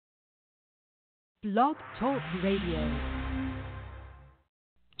Blog Talk Radio.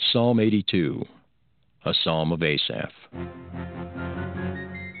 Psalm 82, a psalm of Asaph.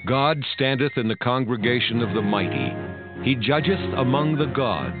 God standeth in the congregation of the mighty. He judgeth among the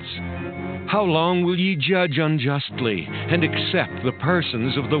gods. How long will ye judge unjustly, and accept the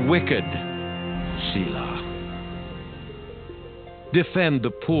persons of the wicked? Selah. Defend the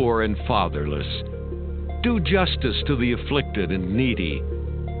poor and fatherless. Do justice to the afflicted and needy.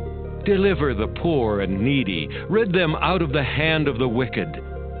 Deliver the poor and needy. Rid them out of the hand of the wicked.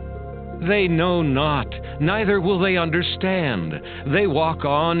 They know not, neither will they understand. They walk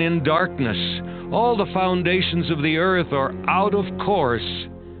on in darkness. All the foundations of the earth are out of course.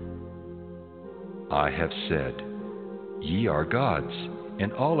 I have said, Ye are gods,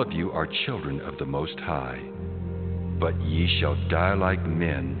 and all of you are children of the Most High. But ye shall die like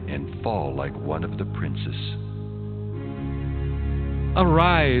men, and fall like one of the princes.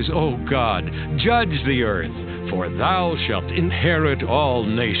 Arise, O God, judge the earth, for thou shalt inherit all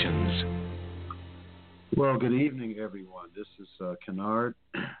nations. Well, good evening, everyone. This is Kennard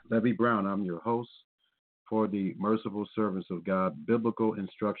Levy Brown. I'm your host for the Merciful Servants of God Biblical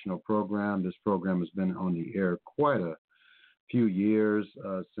Instructional Program. This program has been on the air quite a few years,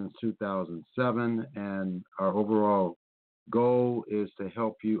 since 2007, and our overall goal is to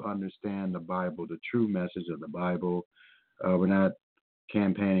help you understand the Bible, the true message of the Bible. We're not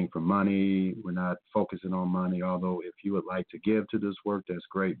campaigning for money. We're not focusing on money, although if you would like to give to this work, that's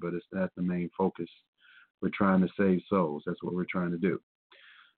great, but it's not the main focus. We're trying to save souls. That's what we're trying to do.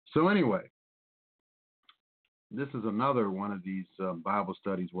 So anyway, this is another one of these Bible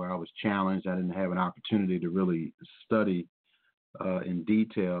studies where I was challenged. I didn't have an opportunity to really study in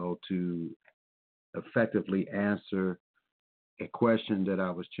detail to effectively answer a question that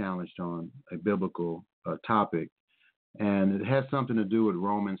I was challenged on, a biblical topic. And it has something to do with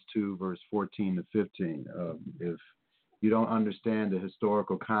Romans 2, verse 14 to 15. If you don't understand the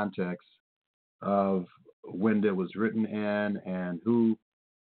historical context of when it was written in and who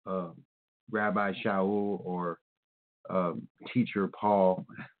Rabbi Shaul or teacher Paul,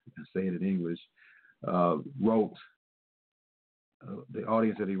 I say it in English, wrote, the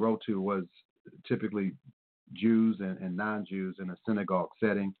audience that he wrote to was typically Jews and non-Jews in a synagogue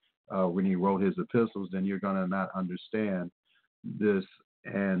setting. When he wrote his epistles, then you're going to not understand this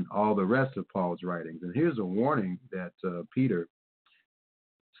and all the rest of Paul's writings. And here's a warning that Peter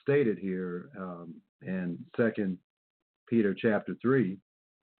stated here in 2 Peter chapter 3.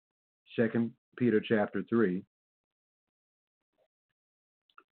 2 Peter chapter 3.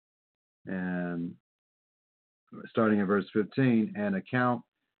 And starting in verse 15, and account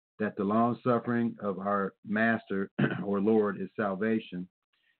that the long suffering of our Master or Lord is salvation.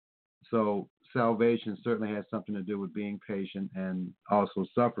 So salvation certainly has something to do with being patient and also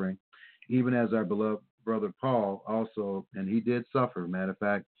suffering, even as our beloved brother Paul also, and he did suffer. Matter of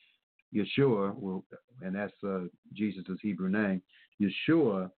fact, Yeshua, and that's Jesus' Hebrew name,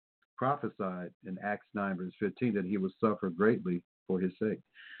 Yeshua prophesied in Acts 9, verse 15, that he would suffer greatly for his sake.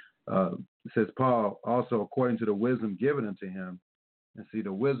 It says, Paul, also according to the wisdom given unto him, and see,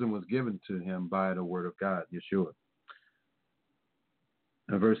 the wisdom was given to him by the word of God, Yeshua.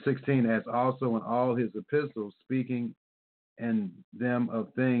 And verse 16, as also in all his epistles, speaking in them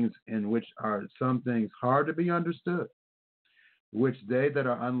of things in which are some things hard to be understood, which they that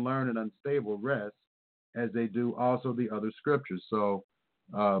are unlearned and unstable rest, as they do also the other scriptures. So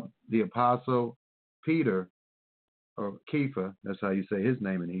the apostle Peter, or Kepha, that's how you say his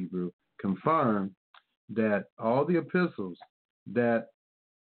name in Hebrew, confirmed that all the epistles that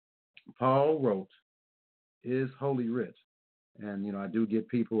Paul wrote is holy writ. And, you know, I do get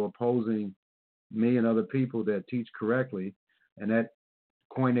people opposing me and other people that teach correctly. And that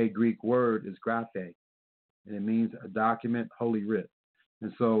Koine Greek word is graphe. And it means a document, holy writ.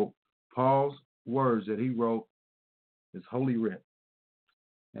 And so Paul's words that he wrote is holy writ.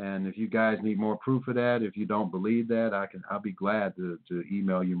 And if you guys need more proof of that, if you don't believe that, I'll be glad to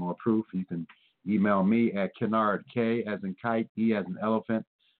email you more proof. You can email me at Kennard, K as in kite, E as in elephant,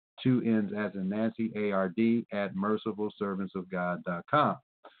 2 N's as in Nancy, ARD, at mercifulservantsofgod.com.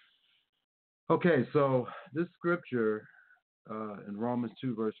 Okay, so this scripture in Romans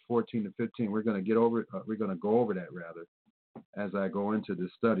 2, verse 14 to 15, we're going to go over that rather as I go into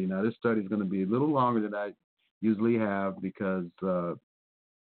this study. Now, this study is going to be a little longer than I usually have because,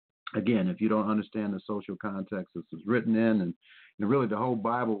 again, if you don't understand the social context this was written in, and really the whole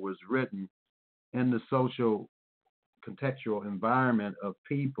Bible was written in the social contextual environment of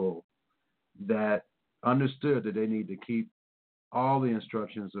people that understood that they need to keep all the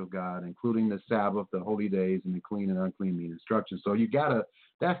instructions of God, including the Sabbath, the holy days, and the clean and unclean meat instructions. So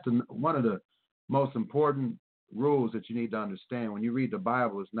that's one of the most important rules that you need to understand. When you read the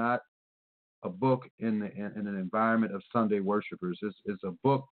Bible, it's not a book in an environment of Sunday worshipers. It's a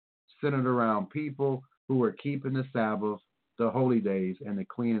book centered around people who are keeping the Sabbath, the holy days, and the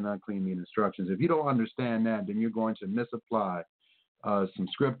clean and unclean meat instructions. If you don't understand that, then you're going to misapply some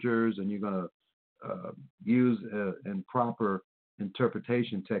scriptures, and you're going to use an improper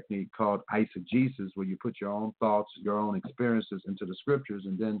interpretation technique called eisegesis, where you put your own thoughts, your own experiences into the scriptures,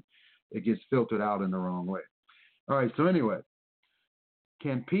 and then it gets filtered out in the wrong way. All right, so anyway,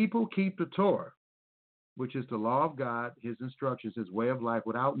 can people keep the Torah, which is the law of God, his instructions, his way of life,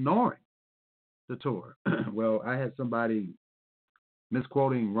 without knowing the Torah? Well, I had somebody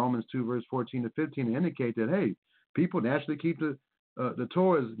misquoting Romans 2, verse 14 to 15 to indicate that, hey, people naturally keep the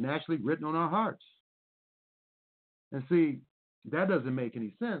Torah is naturally written on our hearts. And see, that doesn't make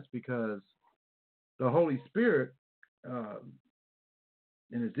any sense, because the Holy Spirit,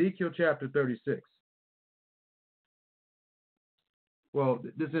 in Ezekiel chapter 36, well,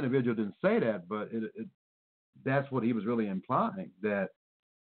 this individual didn't say that, but that's what he was really implying, that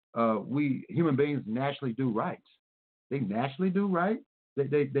we human beings naturally do right. They naturally do right?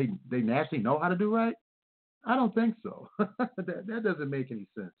 They naturally know how to do right? I don't think so. that doesn't make any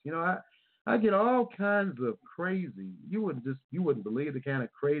sense. You know, I get all kinds of crazy. You wouldn't believe the kind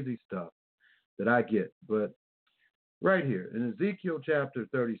of crazy stuff that I get. But right here in Ezekiel chapter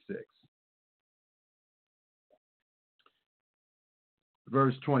 36,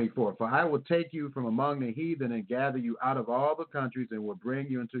 verse 24, for I will take you from among the heathen and gather you out of all the countries and will bring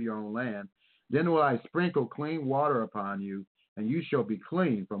you into your own land. Then will I sprinkle clean water upon you, and you shall be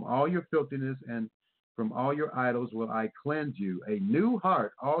clean from all your filthiness, and from all your idols will I cleanse you. A new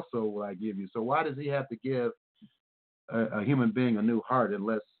heart also will I give you. So why does he have to give a human being a new heart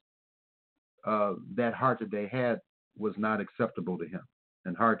unless that heart that they had was not acceptable to him?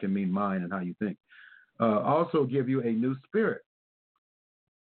 And heart can mean mind and how you think. Also give you a new spirit.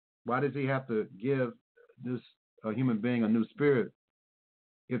 Why does he have to give this human being a new spirit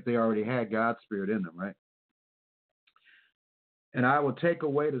if they already had God's spirit in them, right? And I will take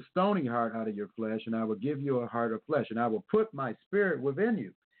away the stony heart out of your flesh, and I will give you a heart of flesh, and I will put my spirit within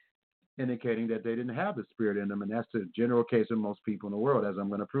you, indicating that they didn't have the spirit in them, and that's the general case of most people in the world, as I'm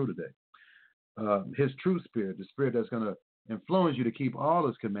going to prove today. His true spirit, the spirit that's going to influence you to keep all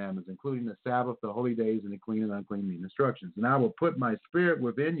his commandments, including the Sabbath, the holy days, and the clean and unclean meat instructions. And I will put my spirit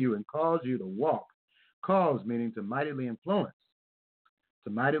within you and cause you to walk. Cause meaning to mightily influence. To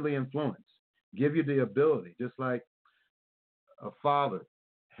mightily influence. Give you the ability, just like a father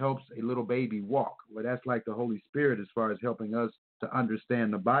helps a little baby walk. Well, that's like the Holy Spirit as far as helping us to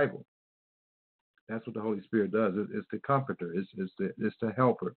understand the Bible. That's what the Holy Spirit does. It's the comforter. It's the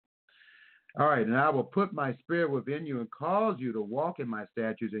helper. All right, and I will put my spirit within you and cause you to walk in my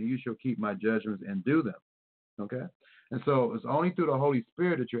statutes, and you shall keep my judgments and do them. Okay? And so it's only through the Holy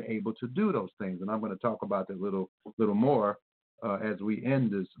Spirit that you're able to do those things. And I'm going to talk about that a little more as we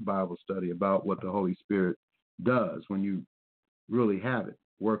end this Bible study about what the Holy Spirit does when you really have it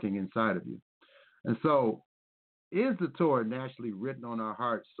working inside of you. And so, is the Torah naturally written on our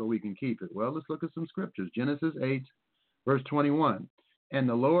hearts so we can keep it? Well, let's look at some scriptures. Genesis 8, verse 21. And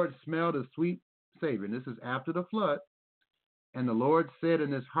the Lord smelled a sweet savor. And this is after the flood. And the Lord said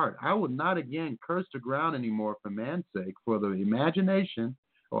in his heart, I will not again curse the ground anymore for man's sake, for the imagination,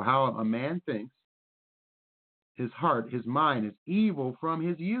 or how a man thinks, his heart, his mind is evil from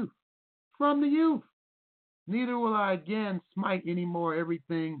his youth. From the youth. Neither will I again smite any more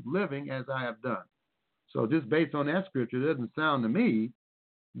everything living as I have done. So just based on that scripture, it doesn't sound to me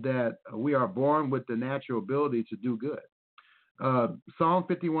that we are born with the natural ability to do good. Psalm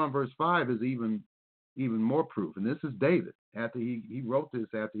 51 verse 5 is even more proof. And this is David. After he wrote this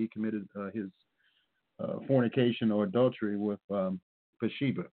after he committed his fornication or adultery with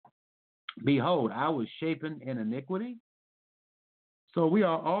Bathsheba. Behold, I was shapen in iniquity. So we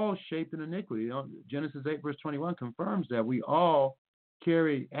are all shaped in iniquity. Genesis 8 verse 21 confirms that we all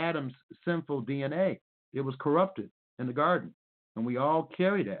carry Adam's sinful DNA. It was corrupted in the garden, and we all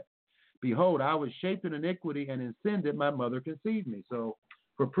carry that. Behold, I was shaped in iniquity, and in sin did my mother conceive me. So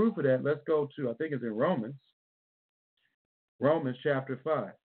for proof of that, let's go to, I think it's in Romans chapter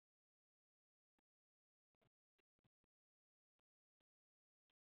 5.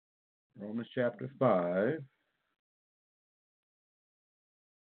 Romans chapter 5.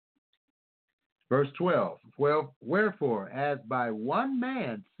 Verse 12. Well, wherefore, as by one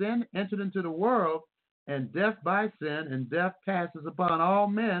man sin entered into the world, and death by sin, and death passes upon all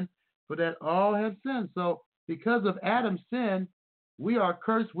men, for that all have sinned. So because of Adam's sin, we are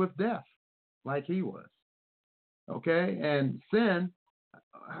cursed with death, like he was. Okay? And sin,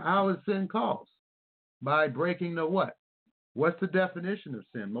 how is sin caused? By breaking the what? What's the definition of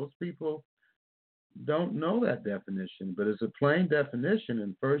sin? Most people don't know that definition, but it's a plain definition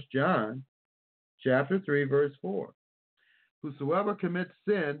in 1 John chapter 3, verse 4. Whosoever commits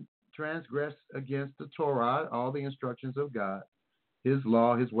sin transgress against the Torah, all the instructions of God, his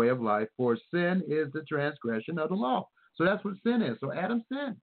law, his way of life, for sin is the transgression of the law. So that's what sin is. So Adam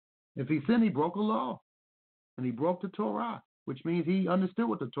sinned. If he sinned, he broke a law, and he broke the Torah, which means he understood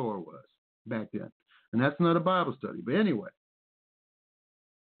what the Torah was back then. And that's not a Bible study. But anyway,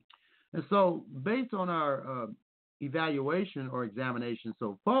 and so based on our evaluation or examination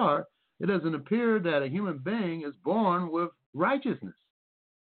so far, it doesn't appear that a human being is born with righteousness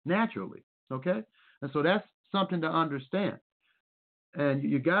naturally, okay? And so that's something to understand. And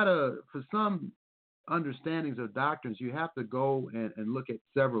you got to, for some understandings of doctrines, you have to go and look at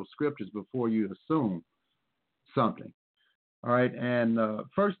several scriptures before you assume something. All right, and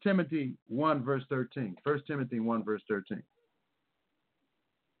 1 Timothy 1, verse 13. 1 Timothy 1, verse 13.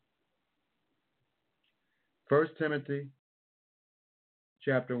 1 Timothy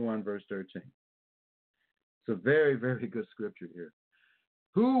chapter 1, verse 13. It's a very, very good scripture here.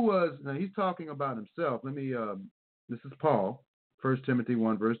 Now he's talking about himself. This is Paul, 1 Timothy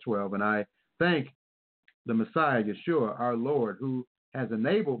 1, verse 12. And I thank the Messiah, Yeshua, our Lord, who has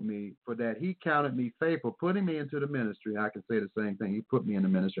enabled me for that he counted me faithful, putting me into the ministry. I can say the same thing. He put me in the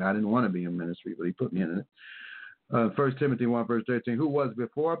ministry. I didn't want to be in ministry, but he put me in it. 1 Timothy 1, verse 13, who was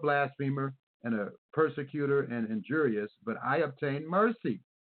before a blasphemer and a persecutor and injurious, but I obtained mercy.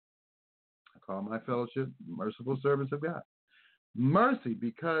 I call my fellowship merciful servants of God. Mercy,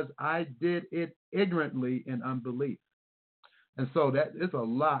 because I did it ignorantly in unbelief. And so that is a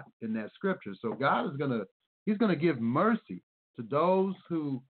lot in that scripture. So God is he's going to give mercy to those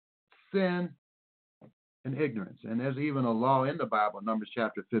who sin in ignorance. And there's even a law in the Bible, Numbers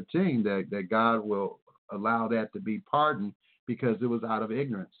chapter 15, that God will allow that to be pardoned because it was out of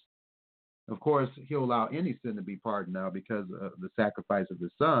ignorance. Of course, he'll allow any sin to be pardoned now because of the sacrifice of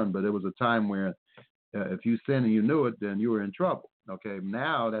his son, but there was a time where if you sin and you knew it, then you were in trouble. Okay,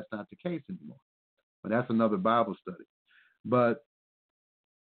 now that's not the case anymore. But that's another Bible study. But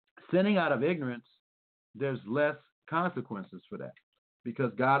sinning out of ignorance, there's less consequences for that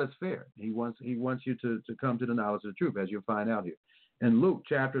because God is fair. He wants you to come to the knowledge of the truth, as you'll find out here. In Luke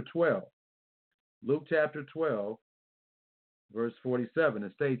chapter 12, verse 47,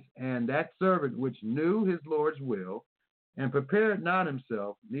 it states, and that servant which knew his Lord's will and prepared not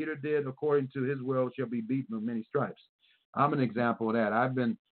himself, neither did according to his will, shall be beaten with many stripes. I'm an example of that. I've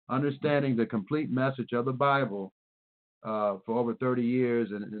been understanding the complete message of the Bible for over 30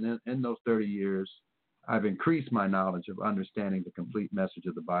 years, and in those 30 years, I've increased my knowledge of understanding the complete message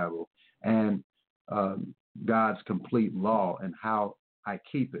of the Bible and God's complete law and how I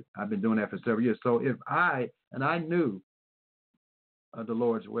keep it. I've been doing that for several years. So I knew the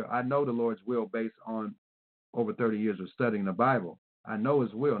Lord's will. I know the Lord's will based on over 30 years of studying the Bible. I know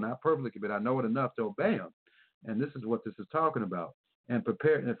his will, not perfectly, but I know it enough to obey him. And this is what this is talking about. And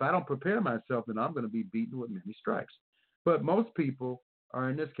if I don't prepare myself, then I'm going to be beaten with many stripes. But most people are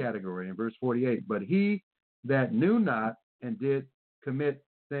in this category in verse 48. But he that knew not and did commit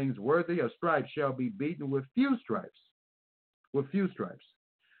things worthy of stripes shall be beaten with few stripes. With few stripes.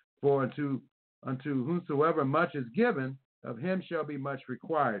 For unto whomsoever much is given, of him shall be much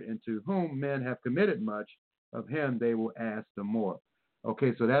required. And to whom men have committed much, of him they will ask the more.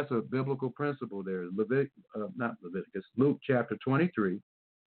 Okay, so that's a biblical principle there. Luke chapter 23,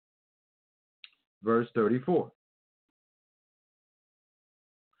 verse 34.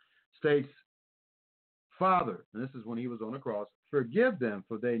 States, Father, and this is when he was on the cross, forgive them,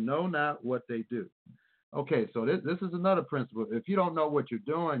 for they know not what they do. Okay, so this is another principle. If you don't know what you're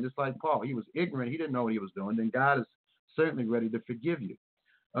doing, just like Paul, he was ignorant, he didn't know what he was doing, then God is certainly ready to forgive you.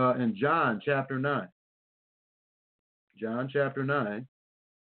 In John chapter 9,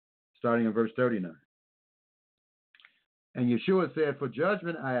 starting in verse 39. And Yeshua said, for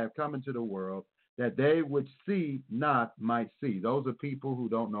judgment I have come into the world, that they which see not might see. Those are people who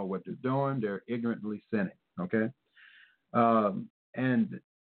don't know what they're doing. They're ignorantly sinning, okay? And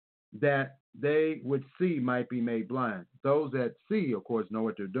that they which see might be made blind. Those that see, of course, know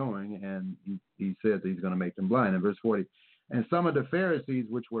what they're doing, and he says he's going to make them blind. In verse 40, and some of the Pharisees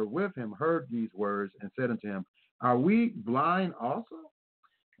which were with him heard these words and said unto him, are we blind also?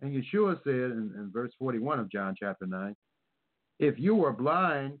 And Yeshua said in verse 41 of John chapter 9, if you were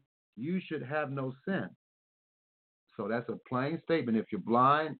blind, you should have no sin. So that's a plain statement. If you're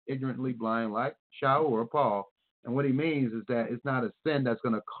blind, ignorantly blind, like shew or Paul, and what he means is that it's not a sin that's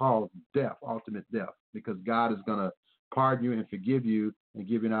going to cause death, ultimate death, because God is going to pardon you and forgive you and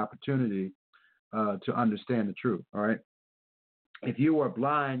give you an opportunity to understand the truth. All right. If you were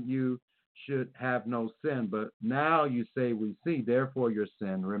blind, you should have no sin, but now you say we see, therefore your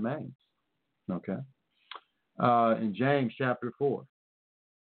sin remains. Okay. In James chapter 4,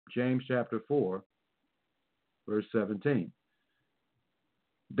 verse 17.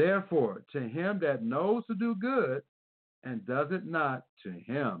 Therefore, to him that knows to do good and does it not, to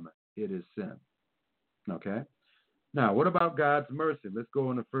him it is sin. Okay. Now, what about God's mercy? Let's go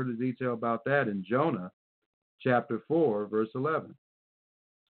into further detail about that in Jonah chapter 4, verse 11.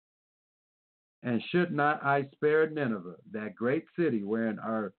 And should not I spare Nineveh, that great city wherein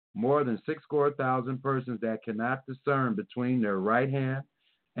are more than 600,000 persons that cannot discern between their right hand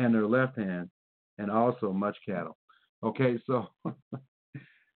and their left hand, and also much cattle. Okay, so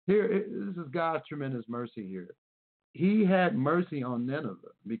here, this is God's tremendous mercy here. He had mercy on Nineveh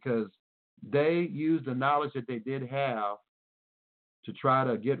because they used the knowledge that they did have to try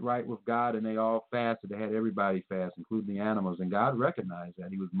to get right with God, and they all fasted. They had everybody fast, including the animals, and God recognized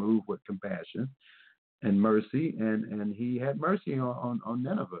that. He was moved with compassion and mercy, and he had mercy on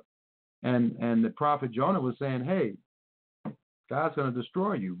Nineveh. And the prophet Jonah was saying, hey, God's going to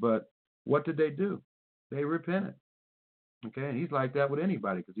destroy you. But what did they do? They repented. Okay, and he's like that with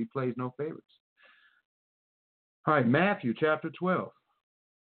anybody because he plays no favorites. All right, Matthew chapter 12.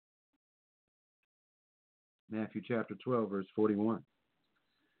 Matthew chapter 12, verse 41.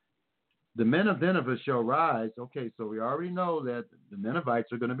 The men of Nineveh shall rise. Okay, so we already know that the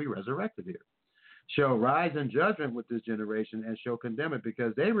Ninevites are going to be resurrected here. Shall rise in judgment with this generation and shall condemn it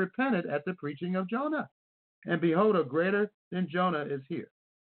because they repented at the preaching of Jonah. And behold, a greater than Jonah is here.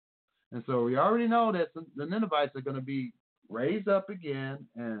 And so we already know that the Ninevites are going to be raised up again,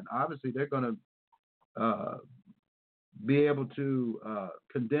 and obviously they're going to be able to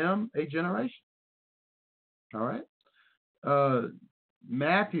condemn a generation. All right?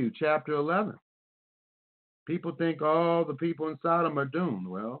 Matthew chapter 11. People think all the people in Sodom are doomed.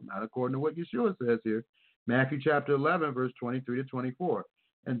 Well, not according to what Yeshua says here. Matthew chapter 11, verse 23 to 24.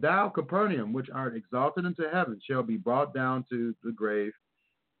 And thou, Capernaum, which art exalted into heaven, shall be brought down to the grave.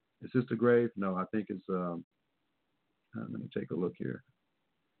 Is this the grave? No, I think it's, let me take a look here.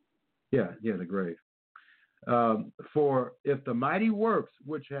 Yeah, the grave. For if the mighty works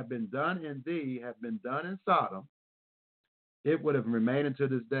which have been done in thee have been done in Sodom, it would have remained unto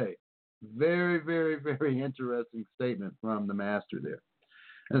this day. Very, very, very interesting statement from the master there.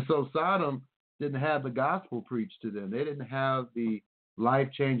 And so Sodom didn't have the gospel preached to them. They didn't have the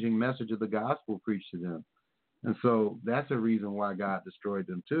life-changing message of the gospel preached to them. And so that's a reason why God destroyed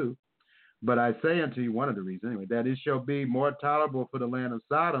them too. But I say unto you, one of the reasons anyway, that it shall be more tolerable for the land of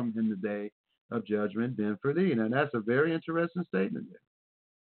Sodom in the day of judgment than for thee. Now that's a very interesting statement there.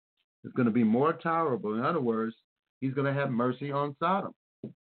 It's going to be more tolerable. In other words, he's going to have mercy on Sodom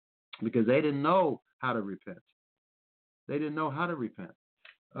because they didn't know how to repent. They didn't know how to repent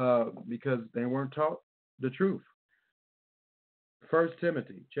because they weren't taught the truth. 1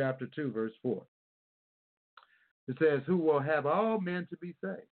 Timothy chapter 2, verse 4. It says, who will have all men to be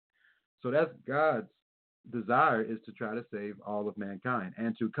saved. So that's God's desire, is to try to save all of mankind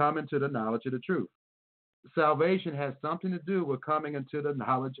and to come into the knowledge of the truth. Salvation has something to do with coming into the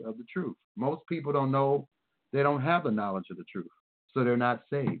knowledge of the truth. Most people don't know, they don't have the knowledge of the truth, so they're not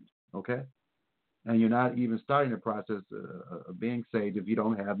saved, okay? And you're not even starting the process of being saved if you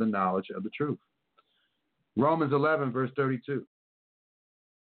don't have the knowledge of the truth. Romans 11, verse 32.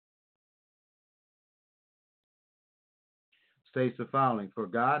 States the following, for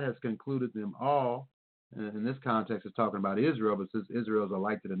God has concluded them all, and in this context it's talking about Israel, but since Israel is a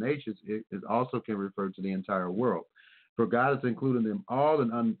light to the nations, it also can refer to the entire world. For God has included them all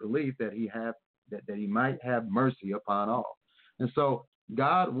in unbelief that he might have mercy upon all. And so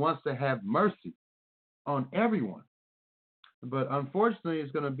God wants to have mercy on everyone. But unfortunately,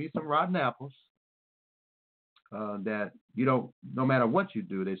 it's going to be some rotten apples that you don't, no matter what you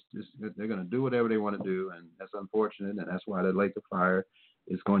do, they're going to do whatever they want to do, and that's unfortunate, and that's why the lake of fire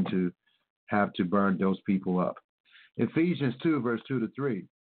is going to have to burn those people up. Ephesians 2, verse 2 to 3.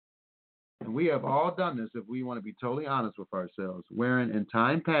 And we have all done this if we want to be totally honest with ourselves, wherein in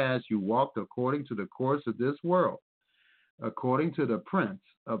time past you walked according to the course of this world, according to the prince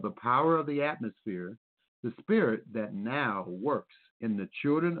of the power of the atmosphere, the spirit that now works in the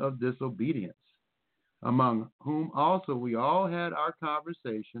children of disobedience, among whom also we all had our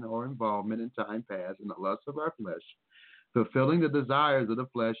conversation or involvement in time past in the lust of our flesh, fulfilling the desires of the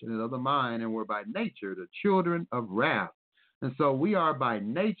flesh and of the mind, and were by nature the children of wrath. And so we are by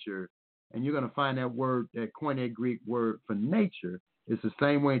nature, and you're going to find that word, that Koine Greek word for nature, is the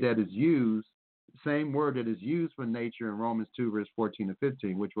same way that is used same word that is used for nature in Romans 2, verse 14 to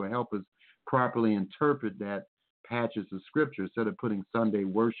 15, which will help us properly interpret that patches of scripture instead of putting Sunday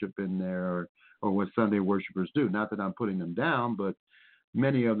worship in there or what Sunday worshipers do. Not that I'm putting them down, but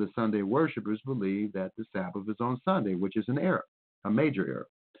many of the Sunday worshipers believe that the Sabbath is on Sunday, which is an error, a major error,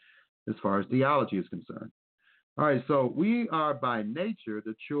 as far as theology is concerned. All right, so we are by nature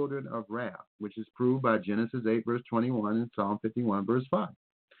the children of wrath, which is proved by Genesis 8, verse 21 and Psalm 51, verse 5.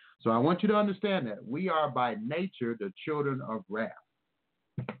 So I want you to understand that we are by nature the children of wrath.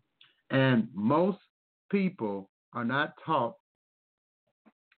 And most people are not taught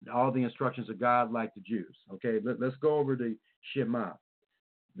all the instructions of God like the Jews. Okay, let's go over the Shema.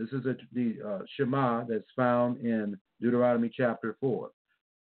 This is the Shema that's found in Deuteronomy chapter 4.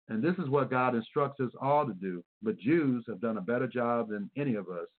 And this is what God instructs us all to do. But Jews have done a better job than any of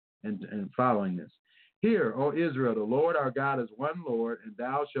us in following this. Hear, O Israel, the Lord our God is one Lord, and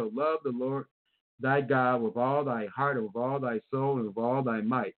thou shalt love the Lord thy God with all thy heart and with all thy soul and with all thy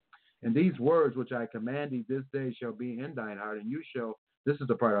might. And these words which I command thee this day shall be in thine heart, and you shall, this is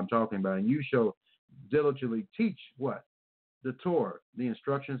the part I'm talking about, and you shall diligently teach what? The Torah, the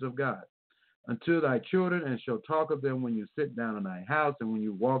instructions of God, unto thy children, and shall talk of them when you sit down in thy house, and when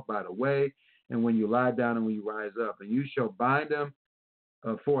you walk by the way, and when you lie down, and when you rise up. And you shall bind them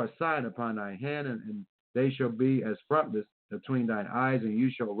for a sign upon thy hand, and they shall be as frontlets between thine eyes, and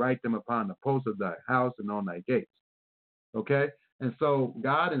you shall write them upon the posts of thy house and on thy gates. Okay? And so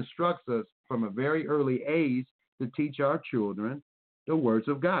God instructs us from a very early age to teach our children the words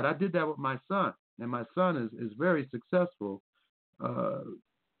of God. I did that with my son, and my son is very successful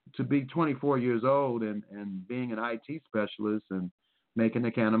to be 24 years old and being an IT specialist and making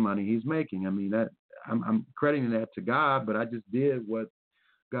the kind of money he's making. I mean, that I'm crediting that to God, but I just did what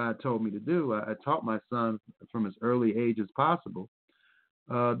God told me to do. I taught my son from as early age as possible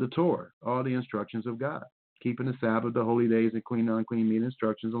the Torah, all the instructions of God, keeping the Sabbath, the holy days, and clean and unclean meat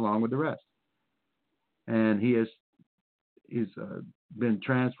instructions along with the rest. And he's been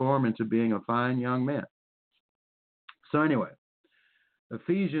transformed into being a fine young man. So anyway,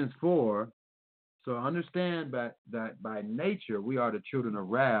 Ephesians 4, so understand that by nature we are the children of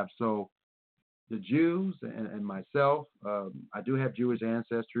wrath. So the Jews and myself, I do have Jewish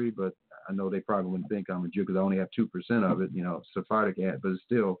ancestry, but I know they probably wouldn't think I'm a Jew because I only have 2% of it, Sephardic, but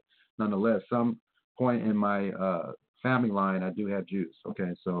still, nonetheless, some point in my family line, I do have Jews.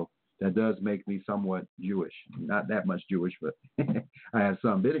 Okay, so that does make me somewhat Jewish. Not that much Jewish, but I have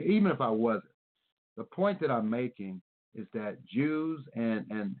some. But even if I wasn't, the point that I'm making is that Jews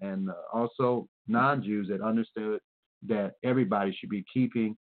and also non-Jews that understood that everybody should be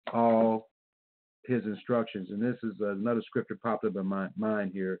keeping all his instructions. And this is another scripture popped up in my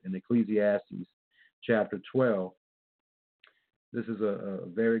mind here in Ecclesiastes chapter 12. This is a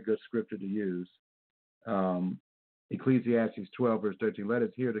very good scripture to use. Ecclesiastes 12, verse 13. Let us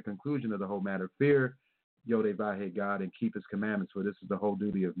hear the conclusion of the whole matter. Fear Yodevah God and keep his commandments, for this is the whole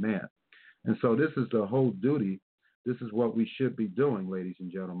duty of man. And so this is the whole duty. This is what we should be doing, ladies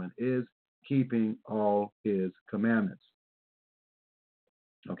and gentlemen, is keeping all his commandments.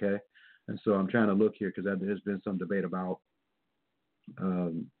 Okay? And so I'm trying to look here because there's been some debate about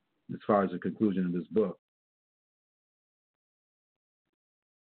as far as the conclusion of this book.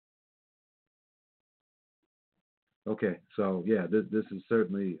 Okay, so yeah, this is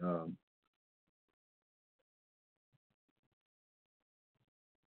certainly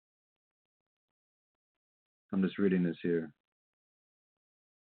I'm just reading this here.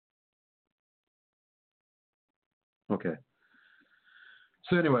 Okay.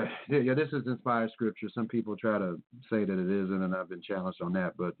 So anyway, yeah, this is inspired scripture. Some people try to say that it isn't, and I've been challenged on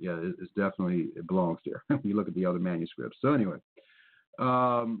that. But yeah, it's definitely, it belongs there. When you look at the other manuscripts. So anyway,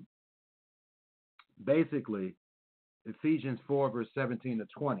 basically, Ephesians 4, verse 17 to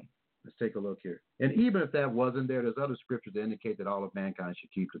 20. Let's take a look here. And even if that wasn't there, there's other scriptures that indicate that all of mankind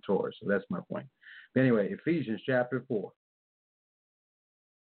should keep the Torah. So that's my point. Anyway, Ephesians chapter 4.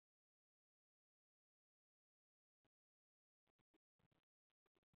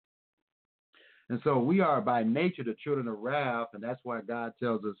 And so we are by nature the children of wrath, and that's why God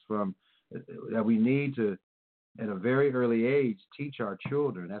tells us that we need to, at a very early age, teach our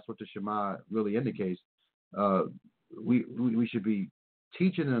children. That's what the Shema really indicates. We should be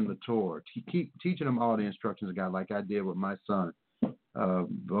teaching them the Torah, keep teaching them all the instructions of God, like I did with my son,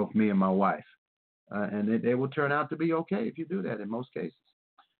 both me and my wife. And they will turn out to be okay if you do that in most cases.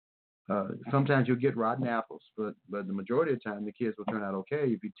 Sometimes you'll get rotten apples, but the majority of the time the kids will turn out okay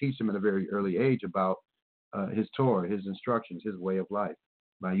if you teach them at a very early age about his Torah, his instructions, his way of life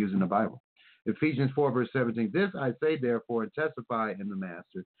by using the Bible. Ephesians 4, verse 17, this I say, therefore, and testify in the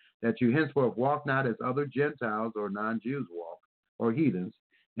Master, that you henceforth walk not as other Gentiles or non-Jews walk, or heathens,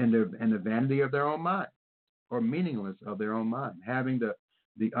 in the vanity of their own mind, or meaningless of their own mind, having the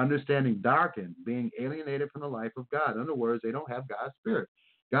understanding darkened, being alienated from the life of God. In other words, they don't have God's Spirit.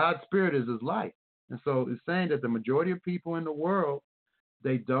 God's Spirit is His life. And so it's saying that the majority of people in the world,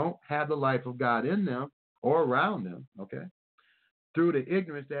 they don't have the life of God in them or around them, okay, through the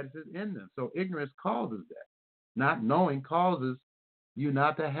ignorance that is in them. So ignorance causes that. Not knowing causes you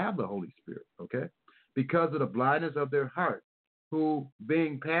not to have the Holy Spirit, okay, because of the blindness of their heart, who,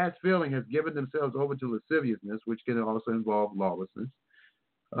 being past feeling, has given themselves over to lasciviousness, which can also involve lawlessness,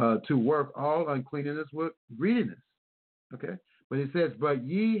 to work all uncleanness with greediness, okay. But it says, but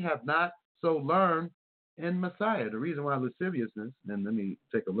ye have not so learned in Messiah. The reason why lasciviousness, and let me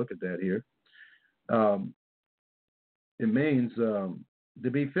take a look at that here, it means to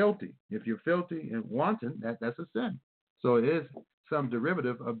be filthy. If you're filthy and wanton, that's a sin. So it is some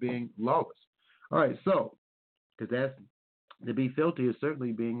derivative of being lawless. All right, so, because that's, to be filthy is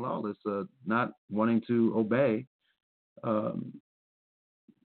certainly being lawless, not wanting to obey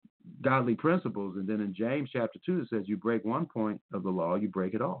godly principles. And then in James chapter 2, it says you break one point of the law, you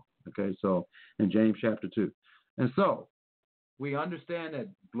break it all. Okay, so in James chapter 2. And so we understand that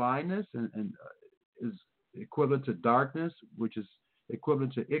blindness is equivalent to darkness, which is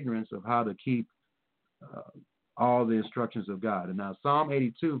equivalent to ignorance of how to keep all the instructions of God. And now Psalm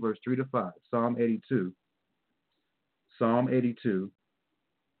 82, verse 3 to 5. Psalm 82,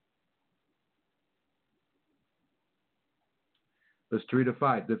 verse 3 to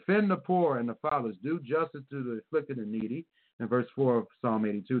 5. Defend the poor and the fatherless. Do justice to the afflicted and needy. And verse 4 of Psalm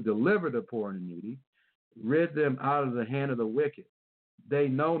 82. Deliver the poor and the needy. Rid them out of the hand of the wicked. They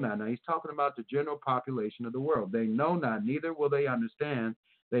know not. Now he's talking about the general population of the world. They know not, neither will they understand.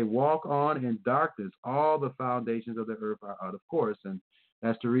 They walk on in darkness. All the foundations of the earth are out of course. And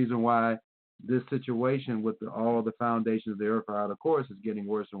that's the reason why this situation with all the foundations of the earth are out of course is getting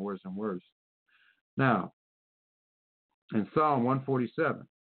worse and worse and worse. Now, in Psalm 147,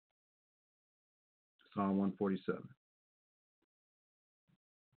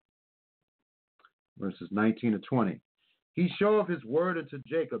 verses 19 to 20. He showeth his word unto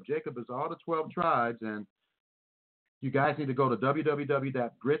Jacob. Jacob is all the 12 tribes, and you guys need to go to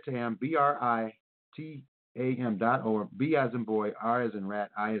www.britam, BRITAM.org, B as in boy, R as in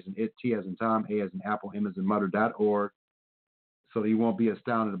rat, I as in it, T as in Tom, A as in apple, M as in mother.org, so you won't be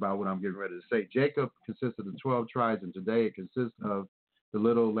astounded about what I'm getting ready to say. Jacob consists of the 12 tribes, and today it consists of the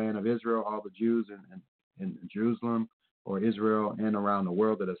little land of Israel, all the Jews in Jerusalem or Israel and around the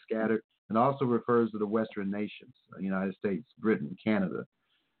world that are scattered, and also refers to the Western nations, the United States, Britain, Canada,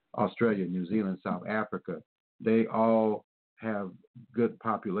 Australia, New Zealand, South Africa. They all have good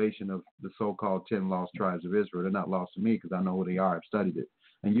population of the so-called 10 lost tribes of Israel. They're not lost to me because I know who they are. I've studied it.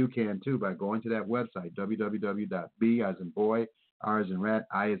 And you can too by going to that website, www.b as in boy, R as in rat,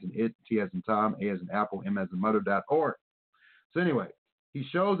 I as in it, T as in Tom, A as in apple, M as in mother.org. So anyway, he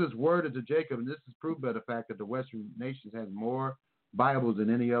shows his word unto Jacob, and this is proved by the fact that the Western nations has more Bibles than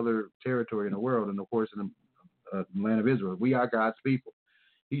any other territory in the world, and of course in the land of Israel. We are God's people.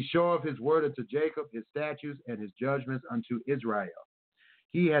 He showeth his word unto Jacob, his statutes and his judgments unto Israel.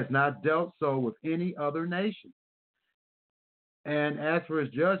 He has not dealt so with any other nation. And as for his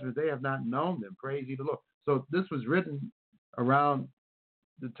judgments, they have not known them. Praise ye the Lord. So this was written around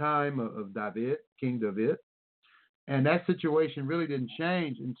the time of David, King David. And that situation really didn't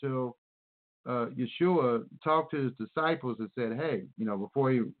change until Yeshua talked to his disciples and said, hey,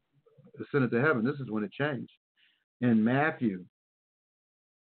 before he ascended to heaven, this is when it changed. In Matthew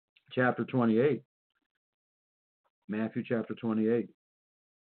chapter 28,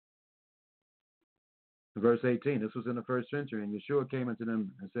 verse 18, this was in the first century, and Yeshua came unto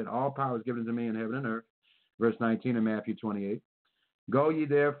them and said, all power is given to me in heaven and earth. Verse 19 in Matthew 28, go ye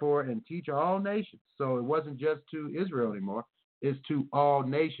therefore and teach all nations. So it wasn't just to Israel anymore, it's to all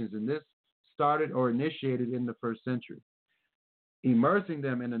nations. And this started or initiated in the first century. Immersing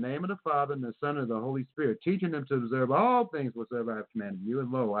them in the name of the Father and the Son and the Holy Spirit, teaching them to observe all things whatsoever I have commanded you.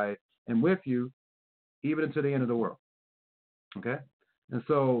 And lo, I am with you even unto the end of the world. Okay? And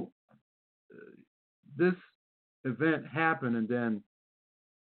so this event happened, and then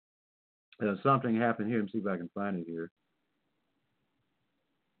something happened here. Let me see if I can find it here.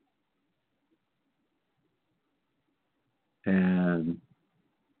 And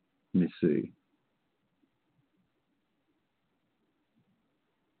let me see.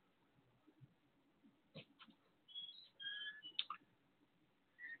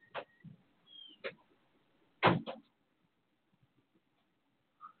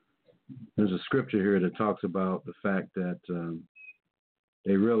 There's a scripture here that talks about the fact that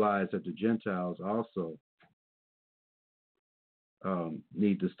they realize that the Gentiles also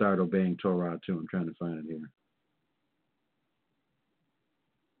need to start obeying Torah too. I'm trying to find it here.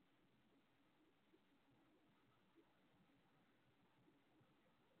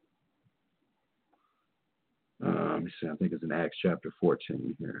 Let me see. I think it's in Acts chapter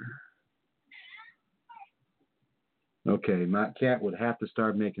 14 here. Okay, my cat would have to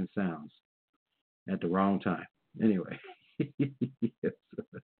start making sounds at the wrong time. Anyway. Yes.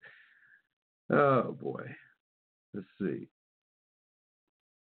 Oh, boy. Let's see.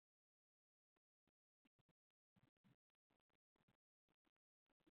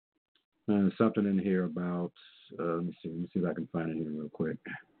 There's something in here about, let me see if I can find it here real quick.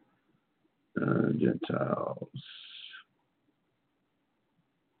 Gentiles.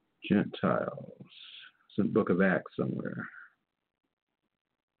 It's in the book of Acts somewhere.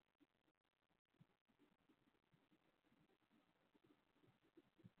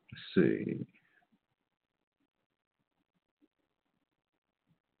 Let's see.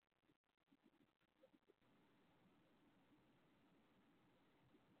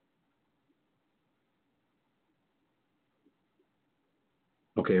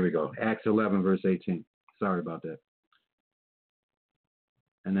 Okay, here we go. Acts 11, verse 18. Sorry about that.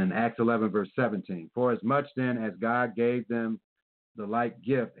 And then Acts 11, verse 17. For as much then as God gave them the like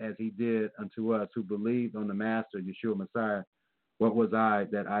gift as he did unto us who believed on the Master, Yeshua Messiah, what was I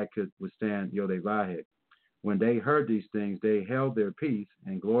that I could withstand Yodevahid? When they heard these things, they held their peace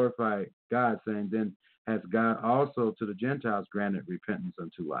and glorified God, saying, then has God also to the Gentiles granted repentance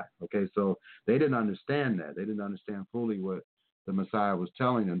unto life. Okay, so they didn't understand that. They didn't understand fully what the Messiah was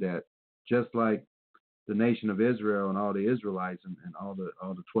telling them, that just like the nation of Israel and all the Israelites and all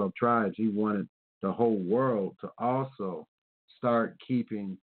the 12 tribes, he wanted the whole world to also start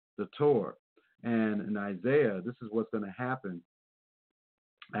keeping the Torah. And in Isaiah, this is what's going to happen.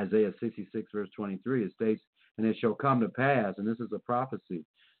 Isaiah 66, verse 23, it states, and it shall come to pass, and this is a prophecy,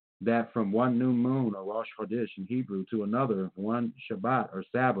 that from one new moon, or Rosh Chodesh in Hebrew, to another, one Shabbat or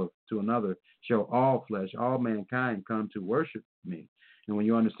Sabbath to another, shall all flesh, all mankind come to worship me. And when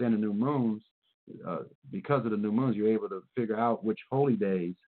you understand the new moons, because of the new moons, you're able to figure out which holy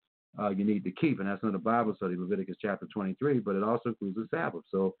days you need to keep. And that's not a Bible study, Leviticus chapter 23, but it also includes the Sabbath.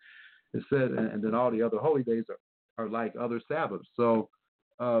 So it said, and then all the other holy days are like other Sabbaths. So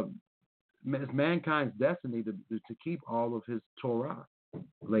it's mankind's destiny to keep all of his Torah,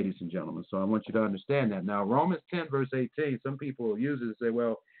 ladies and gentlemen. So I want you to understand that. Now, Romans 10, verse 18, some people use it and say,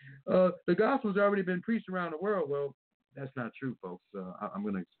 well, the gospel's already been preached around the world. Well, that's not true, folks. I'm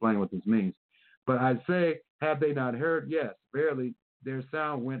going to explain what this means. But I say, have they not heard? Yes, verily, their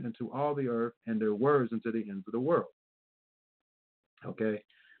sound went into all the earth, and their words into the ends of the world. Okay?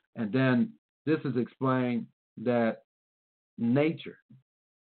 And then this is explained that nature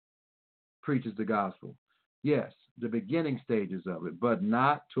preaches the gospel. Yes, the beginning stages of it, but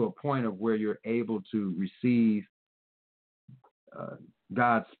not to a point of where you're able to receive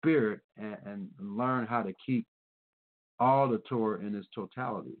God's Spirit and learn how to keep all the Torah in its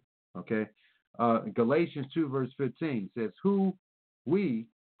totality. Okay? Galatians 2, verse 15 says, we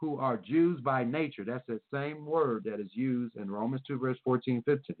who are Jews by nature, that's the same word that is used in Romans 2, verse 14,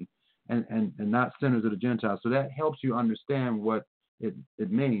 15, and not sinners of the Gentiles. So that helps you understand what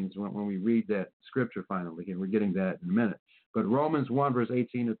it means when we read that scripture finally. And we're getting that in a minute. But Romans 1, verse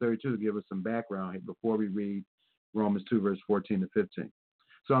 18 to 32 give us some background here before we read Romans 2, verse 14 to 15.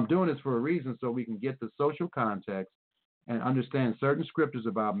 So I'm doing this for a reason, so we can get the social context and understand certain scriptures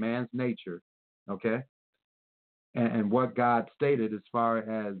about man's nature, okay, and what God stated as far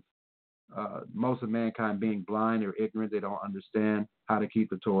as most of mankind being blind or ignorant. They don't understand how to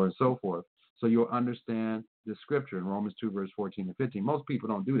keep the Torah and so forth. So you'll understand the scripture in Romans 2, verse 14 to 15. Most people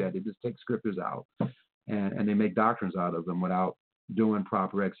don't do that. They just take scriptures out and they make doctrines out of them without doing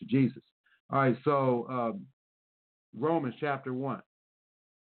proper exegesis. All right, so Romans chapter 1,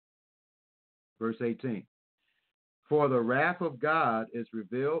 verse 18. For the wrath of God is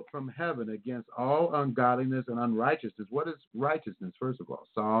revealed from heaven against all ungodliness and unrighteousness. What is righteousness, first of all?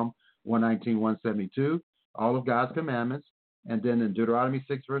 Psalm 119, 172, all of God's commandments. And then in Deuteronomy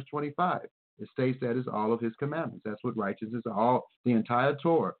 6, verse 25, it states that is all of his commandments. That's what righteousness is, all the entire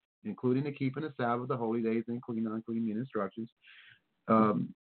Torah, including the keeping the Sabbath, the holy days, including unclean meat instructions.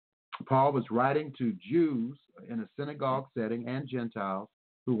 Paul was writing to Jews in a synagogue setting and Gentiles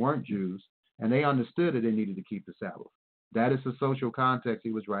who weren't Jews, and they understood that they needed to keep the Sabbath. That is the social context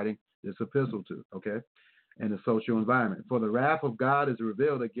he was writing this epistle to, okay, and the social environment. For the wrath of God is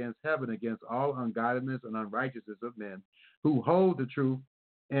revealed against heaven, against all ungodliness and unrighteousness of men who hold the truth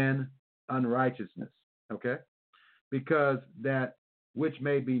in unrighteousness. Okay? Because that which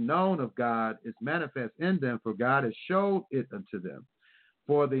may be known of God is manifest in them, for God has showed it unto them.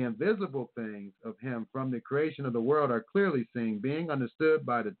 For the invisible things of him from the creation of the world are clearly seen, being understood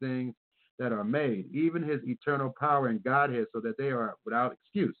by the things that are made, even his eternal power and Godhead, so that they are without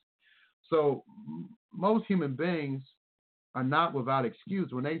excuse. So most human beings are not without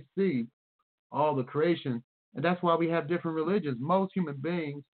excuse when they see all the creation, and that's why we have different religions. Most human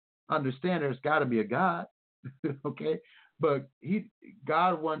beings understand there's got to be a God, okay? But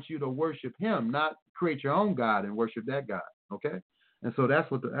God wants you to worship him, not create your own God and worship that God, okay? And so that's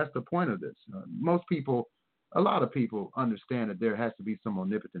the point of this. Most people, a lot of people understand that there has to be some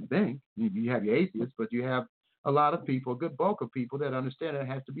omnipotent being. You have your atheists, but you have a lot of people, a good bulk of people that understand there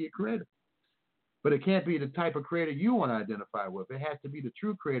has to be a creator. But it can't be the type of creator you want to identify with. It has to be the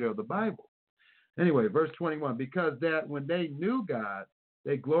true creator of the Bible. Anyway, verse 21, because that when they knew God,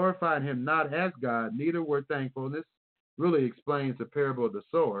 they glorified him not as God, neither were thankful. And this really explains the parable of the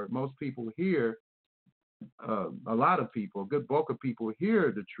sower. Most people hear, a lot of people, a good bulk of people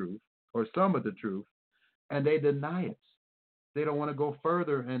hear the truth or some of the truth, and they deny it. They don't want to go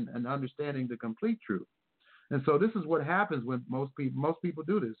further in understanding the complete truth. And so this is what happens when most people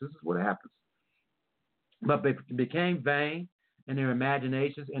do this. This is what happens. But they became vain in their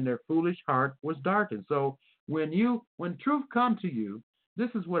imaginations, and their foolish heart was darkened. So when truth comes to you, this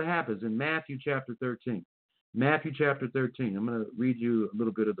is what happens in Matthew chapter 13. Matthew chapter 13. I'm going to read you a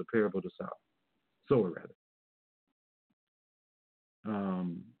little bit of the parable of the sower, rather.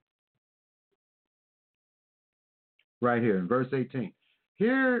 Right here in verse 18.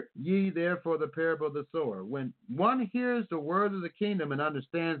 Hear ye therefore the parable of the sower. When one hears the word of the kingdom and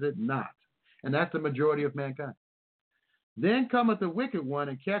understands it not, and that's the majority of mankind, then cometh the wicked one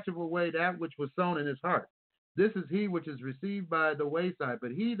and catcheth away that which was sown in his heart. This is he which is received by the wayside.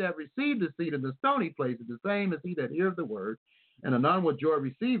 But he that received the seed in the stony place is the same as he that heareth the word, and anon with joy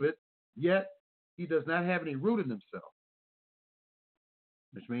receiveth, yet he does not have any root in himself.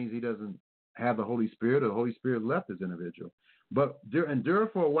 Which means he doesn't have the Holy Spirit, or the Holy Spirit left this individual. But endure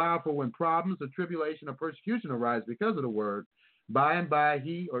for a while, for when problems or tribulation or persecution arise because of the word, by and by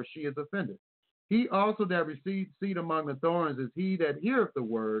he or she is offended. He also that receives seed among the thorns is he that heareth the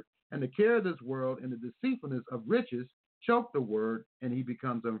word, and the care of this world and the deceitfulness of riches choke the word, and he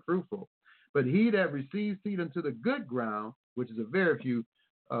becomes unfruitful. But he that receives seed into the good ground, which is a very few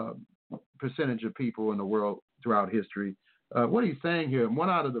percentage of people in the world throughout history, what he's saying here, one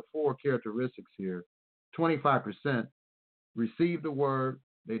out of the four characteristics here, 25% receive the word,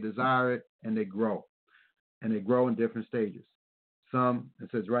 they desire it, and they grow. And they grow in different stages. Some, it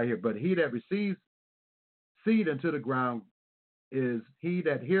says right here, but he that receives seed into the ground is he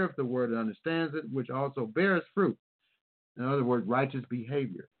that heareth the word and understands it, which also bears fruit. In other words, righteous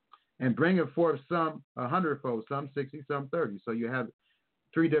behavior. And bringeth forth some 100-fold, some 60, some 30. So you have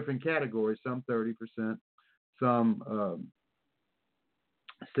three different categories, some 30%, some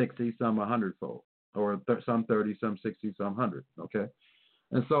 60, some 100-fold, or some 30, some 60, some 100. Okay?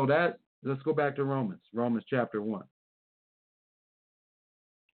 And so let's go back to Romans chapter 1.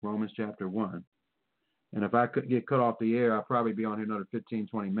 Romans chapter 1. And if I could get cut off the air, I'll probably be on here another 15,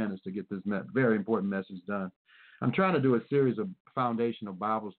 20 minutes to get this very important message done. I'm trying to do a series of foundational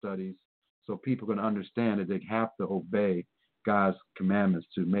Bible studies so people can understand that they have to obey God's commandments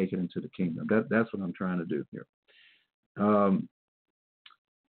to make it into the kingdom. That's what I'm trying to do here. So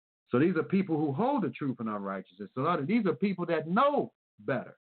these are people who hold the truth in unrighteousness. So these are people that know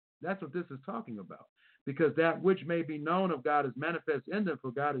better. That's what this is talking about. Because that which may be known of God is manifest in them, for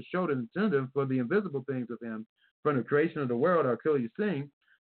God has showed it unto them, for the invisible things of him from the creation of the world are clearly seen,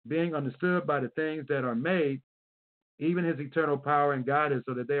 being understood by the things that are made, even his eternal power and Godhead,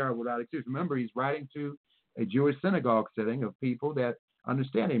 so that they are without excuse. Remember, he's writing to a Jewish synagogue setting of people that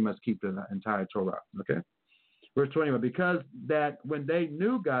understand they must keep the entire Torah. Okay? Verse 21, because that when they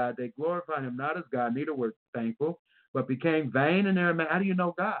knew God, they glorified him not as God, neither were thankful, but became vain in their How do you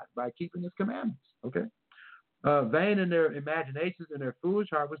know God? By keeping his commandments. Okay? Vain in their imaginations, and their foolish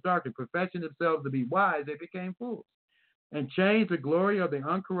heart was darkened. Professing themselves to be wise, they became fools, and changed the glory of the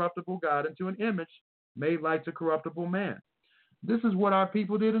uncorruptible God into an image made like to corruptible man. This is what our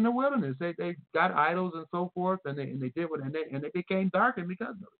people did in the wilderness. They got idols and so forth, and they did what and they became darkened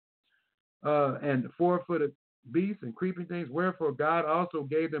because of it. And four-footed beasts and creeping things. Wherefore God also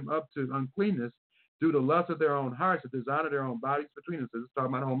gave them up to uncleanness through the lust of their own hearts, to dishonor their own bodies between themselves. It's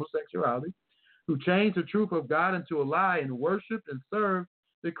talking about homosexuality. Who changed the truth of God into a lie and worshiped and served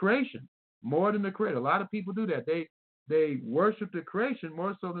the creation more than the creator. A lot of people do that. They worship the creation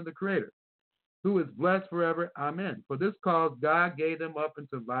more so than the creator. who is blessed forever. Amen. For this cause God gave them up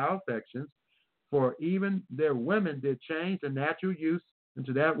into vile affections, for even their women did change the natural use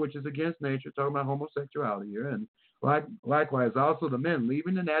into that which is against nature, talking about homosexuality here. And likewise also the men,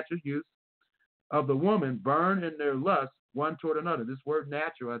 leaving the natural use of the woman, burn in their lust one toward another. This word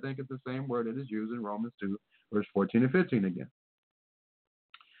natural, I think, is the same word that is used in Romans 2, verse 14 and 15 again.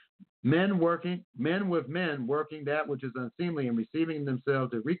 Men with men working that which is unseemly and receiving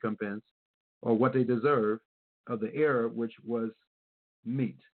themselves a recompense, or what they deserve, of the error which was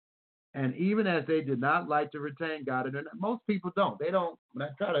meet. And even as they did not like to retain God, and most people don't. They don't.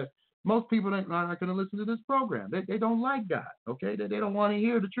 Most people are not going to listen to this program. They don't like God. Okay, they don't want to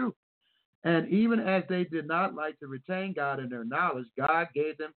hear the truth. And even as they did not like to retain God in their knowledge, God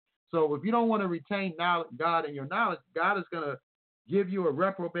gave them. So if you don't want to retain God in your knowledge, God is going to give you a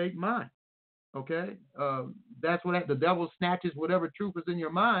reprobate mind. Okay, that's what the devil snatches whatever truth is in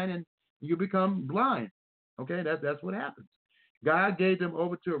your mind, and you become blind. Okay, that's what happens. God gave them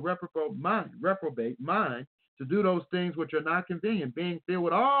over to a reprobate mind to do those things which are not convenient, being filled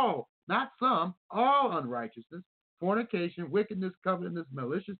with all, not some, all unrighteousness, fornication, wickedness, covetousness,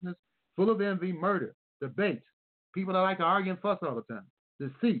 maliciousness, full of envy, murder, debate, people that like to argue and fuss all the time,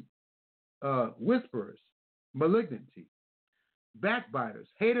 deceit, whisperers, malignity, backbiters,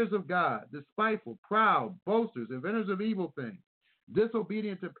 haters of God, despiteful, proud, boasters, inventors of evil things,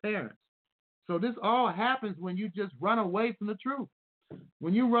 disobedient to parents. So this all happens when you just run away from the truth.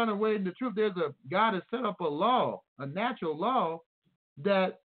 When you run away from the truth, God has set up a law, a natural law,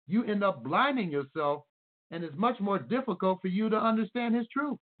 that you end up blinding yourself, and it's much more difficult for you to understand his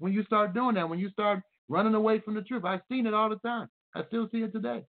truth when you start doing that, when you start running away from the truth. I've seen it all the time. I still see it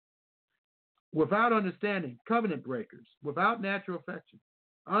today. Without understanding, covenant breakers, without natural affection,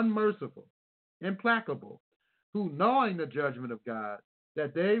 unmerciful, implacable, who knowing the judgment of God,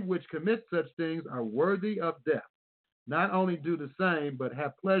 that they which commit such things are worthy of death, not only do the same, but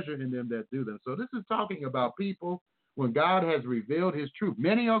have pleasure in them that do them. So this is talking about people when God has revealed his truth.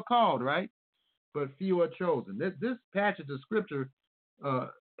 Many are called, right? But few are chosen. This passage of scripture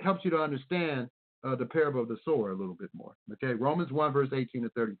helps you to understand the parable of the sower a little bit more. Okay, Romans 1, verse 18 to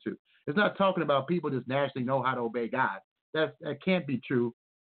 32. It's not talking about people just naturally know how to obey God. That can't be true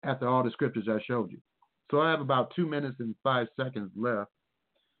after all the scriptures I showed you. So I have about 2 minutes and 5 seconds left.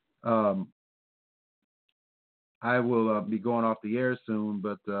 I will be going off the air soon,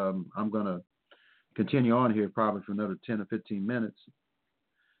 but I'm going to continue on here probably for another 10 or 15 minutes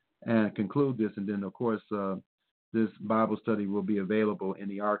and conclude this. And then, of course, this Bible study will be available in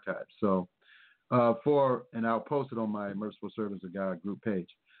the archive. So and I'll post it on my Merciful Servants of God group page.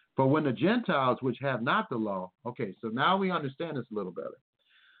 For when the Gentiles, which have not the law, okay, so now we understand this a little better.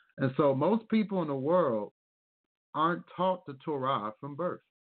 And so most people in the world aren't taught the Torah from birth.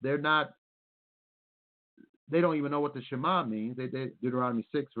 They don't even know what the Shema means. Deuteronomy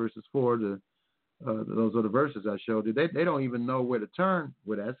 6, verses 4, those are the verses I showed you. They don't even know where to turn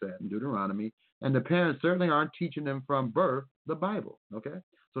where that's at in Deuteronomy. And the parents certainly aren't teaching them from birth the Bible, okay?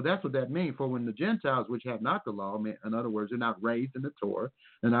 So that's what that means. For when the Gentiles, which have not the law, in other words, they're not raised in the Torah,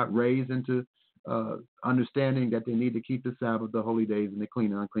 they're not raised into understanding that they need to keep the Sabbath, the holy days, and the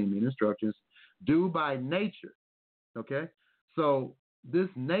clean and unclean mean instructions, do by nature, okay? So this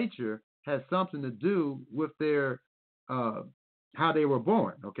nature has something to do with their how they were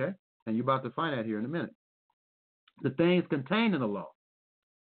born, okay? And you're about to find out here in a minute. The things contained in the law,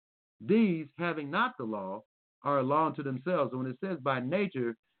 these, having not the law, are a law unto themselves. And when it says by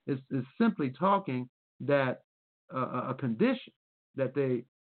nature, it's simply talking that a condition that they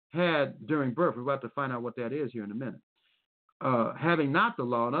had during birth. We're about to find out what that is here in a minute. Having not the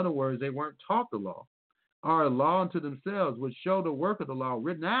law, in other words, they weren't taught the law, are a law unto themselves, which show the work of the law.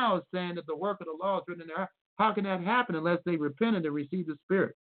 Written now is saying that the work of the law is written in there. How can that happen unless they repented and received the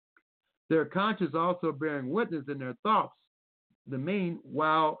Spirit? Their conscience also bearing witness in their thoughts, the mean,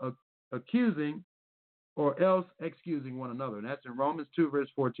 while accusing or else excusing one another. And that's in Romans 2, verse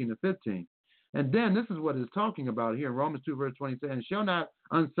 14 to 15. And then this is what it's talking about here in Romans 2, verse 27. And shall not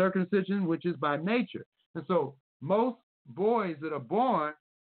uncircumcision, which is by nature. And so most boys that are born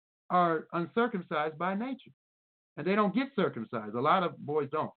are uncircumcised by nature. And they don't get circumcised. A lot of boys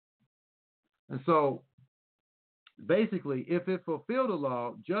don't. And so basically, if it fulfill the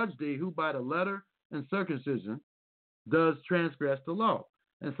law, judge thee who by the letter and circumcision does transgress the law.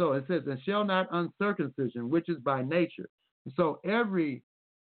 And so it says, and shall not uncircumcision, which is by nature. And so every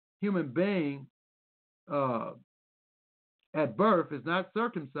human being at birth is not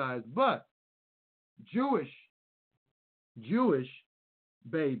circumcised, but Jewish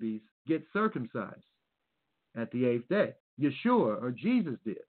babies get circumcised at the 8th day. Yeshua or Jesus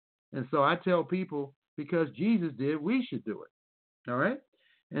did. And so I tell people, because Jesus did, we should do it. All right?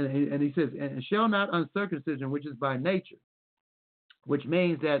 And he says, and shall not uncircumcision, which is by nature, which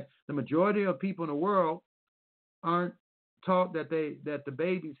means that the majority of people in the world aren't taught that the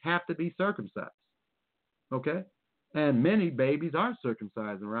babies have to be circumcised. Okay? And many babies aren't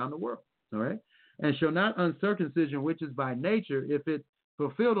circumcised around the world. All right? And shall not uncircumcision, which is by nature, if it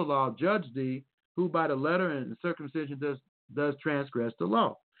fulfill the law, judge thee, who by the letter and circumcision does transgress the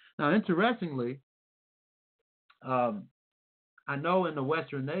law. Now, interestingly, I know in the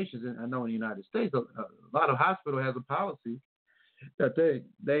Western nations, and I know in the United States, a lot of hospitals has a policy that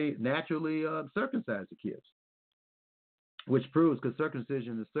they naturally circumcise the kids, which proves, because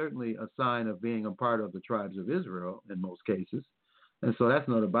circumcision is certainly a sign of being a part of the tribes of Israel in most cases. And so that's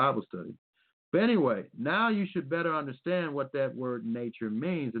another Bible study. But anyway, now you should better understand what that word nature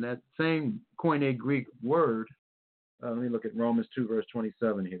means. And that same Koine Greek word, let me look at Romans 2, verse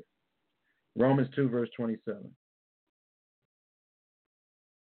 27 here. Romans 2, verse 27.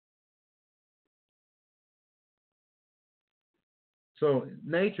 So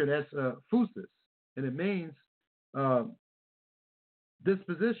nature, that's phusis, and it means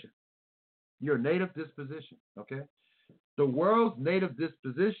disposition, your native disposition, okay? The world's native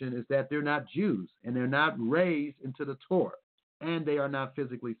disposition is that they're not Jews, and they're not raised into the Torah, and they are not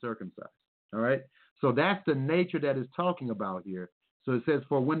physically circumcised, all right? So that's the nature that is talking about here. So it says,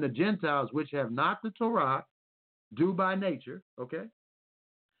 for when the Gentiles, which have not the Torah, do by nature, okay?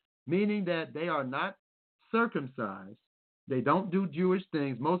 Meaning that they are not circumcised, they don't do Jewish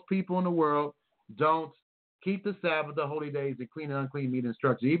things. Most people in the world don't keep the Sabbath, the holy days, the clean and unclean meat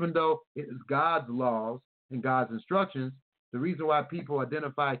instructions. Even though it is God's laws and God's instructions, the reason why people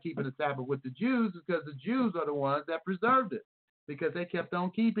identify keeping the Sabbath with the Jews is because the Jews are the ones that preserved it, because they kept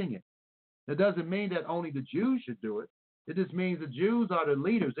on keeping it. It doesn't mean that only the Jews should do it. It just means the Jews are the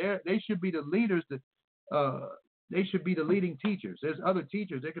leaders. They should be the leaders. They should be the leading teachers. There's other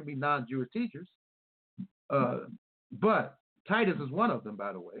teachers. There can be non-Jewish teachers. But Titus is one of them,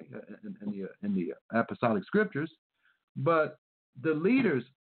 by the way, in the apostolic scriptures. But the leaders,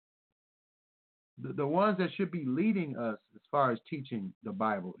 the ones that should be leading us as far as teaching the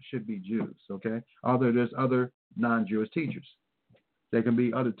Bible, should be Jews, okay? Although there's other non-Jewish teachers. There can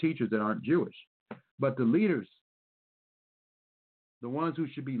be other teachers that aren't Jewish. But the leaders, the ones who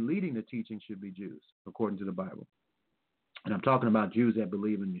should be leading the teaching, should be Jews, according to the Bible. And I'm talking about Jews that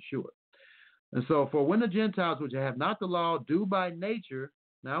believe in Yeshua. And so, for when the Gentiles, which have not the law, do by nature,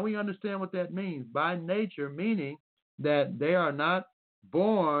 now we understand what that means. By nature, meaning that they are not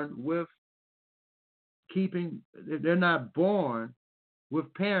born with they're not born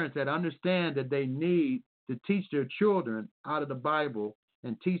with parents that understand that they need to teach their children out of the Bible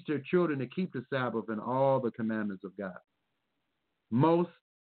and teach their children to keep the Sabbath and all the commandments of God. Most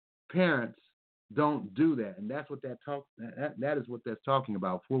parents don't do that, and that's what that is what that's talking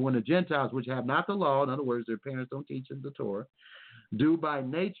about. For when the Gentiles, which have not the law, in other words, their parents don't teach them the Torah, do by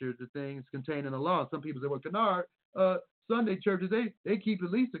nature the things contained in the law. Some people say, well, Kennard, Sunday churches, they keep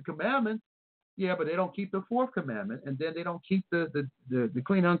at least the commandments. Yeah, but they don't keep the fourth commandment, and then they don't keep the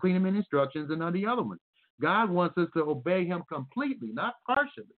clean, unclean men instructions and none of the other ones. God wants us to obey him completely, not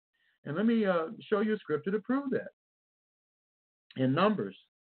partially. And let me show you a scripture to prove that. In Numbers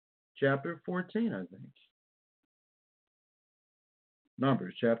chapter 14, I think.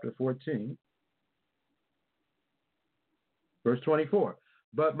 Numbers chapter 14, verse 24.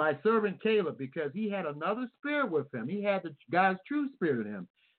 But my servant Caleb, because he had another spirit with him, he had God's true spirit in him,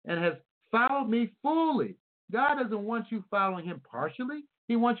 and has followed me fully. God doesn't want you following him partially.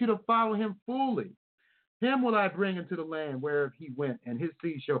 He wants you to follow him fully. Him will I bring into the land where he went, and his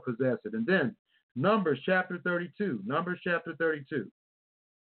seed shall possess it. And then Numbers chapter 32,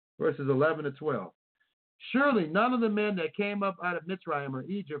 verses 11 to 12. Surely none of the men that came up out of Mitzrayim or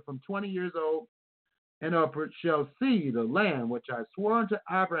Egypt from 20 years old and upward shall see the land which I swore unto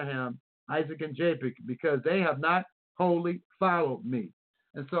Abraham, Isaac, and Jacob, because they have not wholly followed me.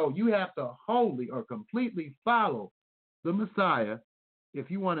 And so you have to wholly or completely follow the Messiah if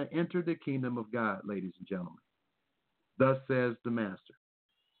you want to enter the kingdom of God, ladies and gentlemen. Thus says the Master.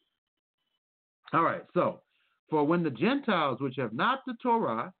 All right, so, for when the Gentiles, which have not the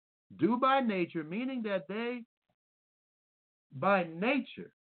Torah, do by nature, meaning that they, by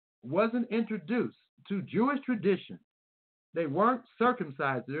nature, wasn't introduced to Jewish tradition. They weren't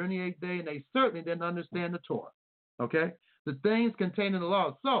circumcised during the 8th day, and they certainly didn't understand the Torah. Okay? The things contained in the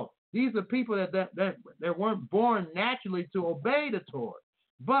law. So, these are people that weren't born naturally to obey the Torah,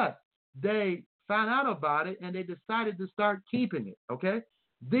 but they found out about it, and they decided to start keeping it. Okay?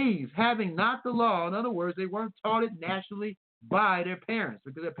 These, having not the law, in other words, they weren't taught it naturally by their parents,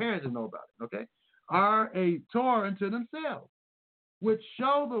 because their parents didn't know about it, okay, are a Torah unto themselves, which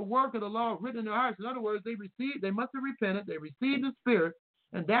show the work of the law written in their hearts. In other words, they must have repented, they received the Spirit,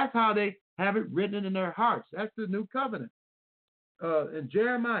 and that's how they have it written in their hearts. That's the new covenant. In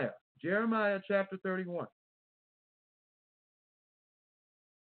Jeremiah chapter 31.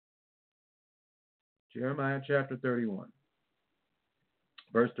 Jeremiah chapter 31,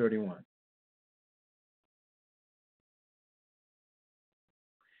 verse 31.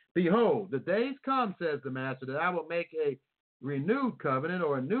 Behold, the days come, says the Master, that I will make a renewed covenant,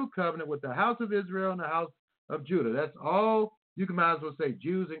 or a new covenant, with the house of Israel and the house of Judah. That's all. You can might as well say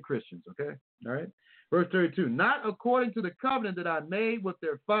Jews and Christians, okay? All right? Verse 32, not according to the covenant that I made with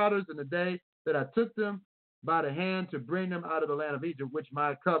their fathers in the day that I took them by the hand to bring them out of the land of Egypt, which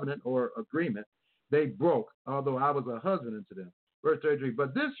my covenant or agreement they broke, although I was a husband unto them. Verse 33,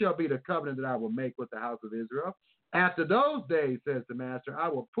 but this shall be the covenant that I will make with the house of Israel. After those days, says the Master, I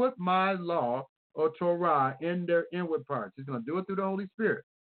will put my law, or Torah, in their inward parts. He's going to do it through the Holy Spirit.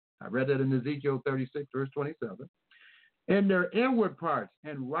 I read that in Ezekiel 36, verse 27. In their inward parts,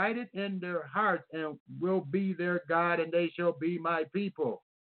 and write it in their hearts, and will be their God, and they shall be my people.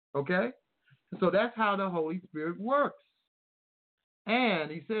 Okay? So that's how the Holy Spirit works. And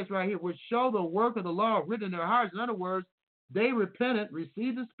he says right here, which show the work of the law written in their hearts. In other words, they repented,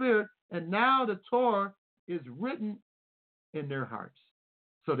 received the Spirit, and now the Torah is written in their hearts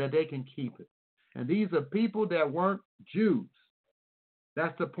so that they can keep it. And these are people that weren't Jews.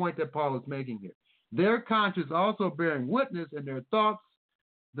 That's the point that Paul is making here. Their conscience also bearing witness in their thoughts,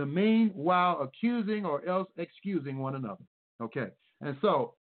 the meanwhile accusing or else excusing one another. Okay. And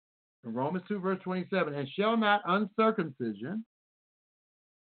so, in Romans 2, verse 27, and shall not uncircumcision,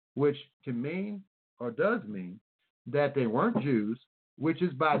 which can mean or does mean that they weren't Jews, which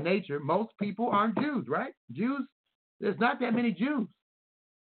is by nature, most people aren't Jews, right? Jews, there's not that many Jews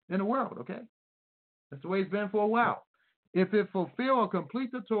in the world, okay? That's the way it's been for a while. If it fulfill or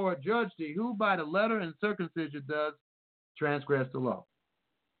complete the Torah, judge thee, who by the letter and circumcision does transgress the law.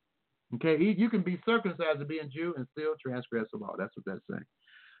 Okay, you can be circumcised to be a Jew and still transgress the law. That's what that's saying.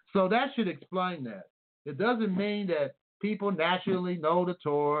 So that should explain that. It doesn't mean that people naturally know the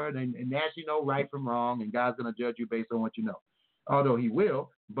Torah and naturally know right from wrong, and God's going to judge you based on what you know. Although he will,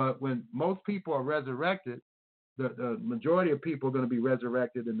 but when most people are resurrected, the majority of people are going to be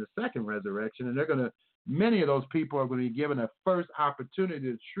resurrected in the second resurrection, and many of those people are going to be given a first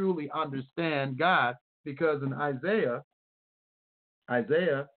opportunity to truly understand God, because in Isaiah,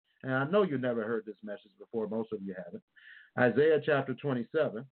 and I know you never heard this message before, most of you haven't, Isaiah chapter 26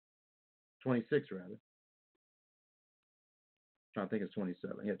 rather. I think it's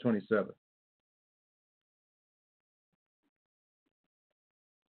 27. Yeah, 27.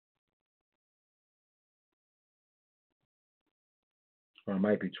 Or it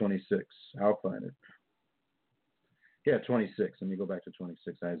might be 26. I'll find it. Yeah, 26. Let me go back to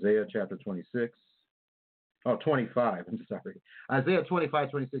 26. Isaiah chapter 26. Oh, 25. I'm sorry. Isaiah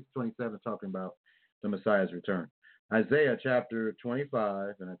 25, 26, 27 talking about the Messiah's return. Isaiah chapter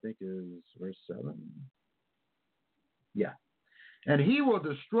 25, and I think is verse 7. Yeah. And he will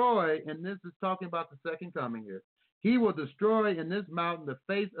destroy, and this is talking about the second coming here, he will destroy in this mountain the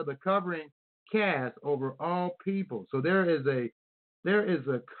face of the covering cast over all people. So there is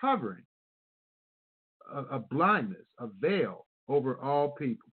a covering, a blindness, a veil over all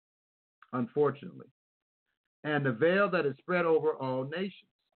people, unfortunately. And the veil that is spread over all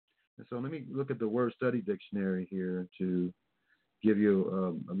nations. And so let me look at the word study dictionary here to give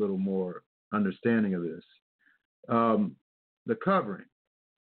you a little more understanding of this. The covering.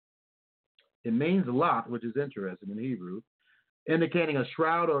 It means lot, which is interesting in Hebrew, indicating a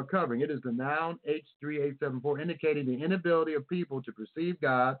shroud or a covering. It is the noun H3874, indicating the inability of people to perceive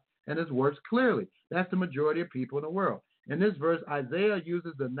God and his works clearly. That's the majority of people in the world. In this verse, Isaiah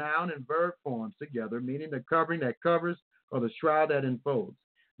uses the noun and verb forms together, meaning the covering that covers or the shroud that enfolds.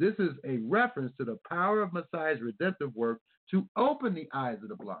 This is a reference to the power of Messiah's redemptive work to open the eyes of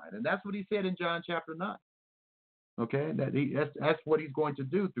the blind. And that's what he said in John chapter 9. Okay, that's what he's going to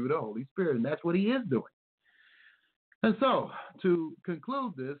do through the Holy Spirit, and that's what he is doing. And so, to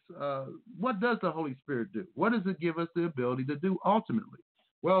conclude this, what does the Holy Spirit do? What does it give us the ability to do ultimately?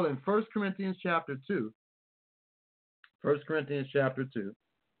 Well, in 1 Corinthians chapter 2, verses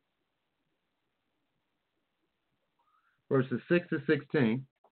 6 to 16,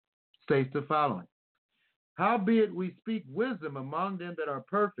 states the following. Howbeit we speak wisdom among them that are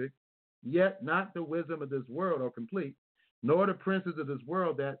perfect, yet not the wisdom of this world or complete, nor the princes of this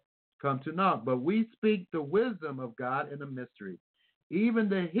world that come to naught. But we speak the wisdom of God in a mystery, even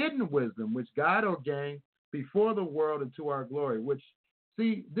the hidden wisdom which God ordained before the world and to our glory, which,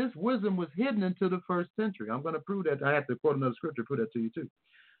 see, this wisdom was hidden into the first century. I'm going to prove that. I have to quote another scripture to prove that to you too.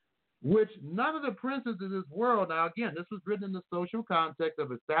 Which none of the princes of this world, now again, this was written in the social context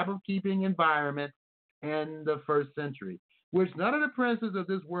of a Sabbath-keeping environment in the first century, which none of the princes of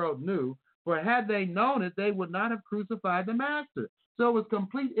this world knew, for had they known it, they would not have crucified the Master. So it was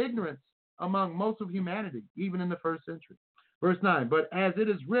complete ignorance among most of humanity, even in the first century. Verse 9, but as it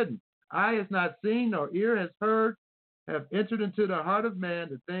is written, eye has not seen, nor ear has heard, have entered into the heart of man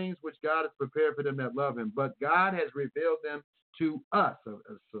the things which God has prepared for them that love him. But God has revealed them to us, a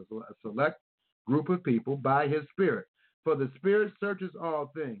select group of people, by his Spirit. For the Spirit searches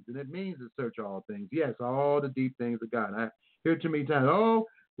all things, and it means to search all things. Yes, all the deep things of God. I hear too many times, oh,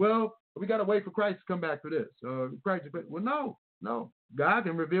 well, we got to wait for Christ to come back for this. Well, no. God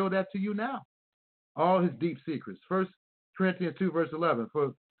can reveal that to you now. All his deep secrets. 1 Corinthians 2, verse 11.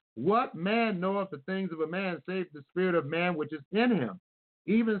 For what man knoweth the things of a man, save the spirit of man which is in him?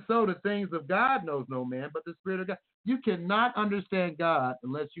 Even so, the things of God knows no man, but the Spirit of God. You cannot understand God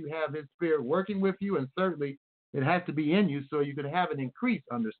unless you have his Spirit working with you, and certainly it has to be in you so you can have an increased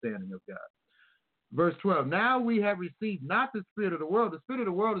understanding of God. Verse 12, now we have received not the spirit of the world. The spirit of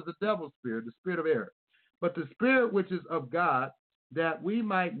the world is the devil's spirit, the spirit of error, but the Spirit which is of God, that we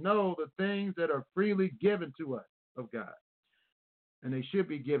might know the things that are freely given to us of God. And they should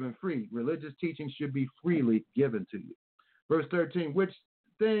be given free. Religious teaching should be freely given to you. Verse 13, which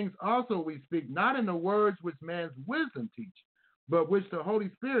things also we speak, not in the words which man's wisdom teach, but which the Holy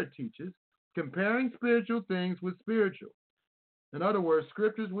Spirit teaches, comparing spiritual things with spiritual. In other words,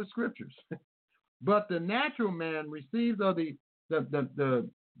 scriptures with scriptures. But the natural man receives of the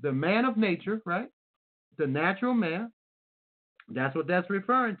man of nature, right? The natural man, that's what that's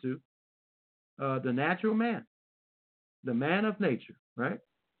referring to. The natural man, the man of nature, right?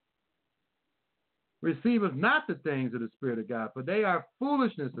 Receiveth not the things of the Spirit of God, for they are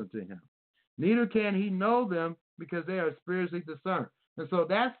foolishness unto him. Neither can he know them, because they are spiritually discerned. And so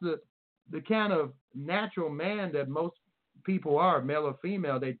that's the kind of natural man that most people are, male or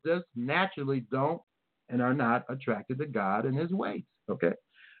female. They just naturally don't and are not attracted to God and his ways. Okay?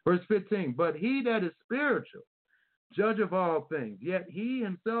 Verse 15, but he that is spiritual, judge of all things, yet he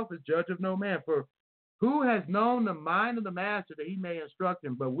himself is judge of no man. For who has known the mind of the Master that he may instruct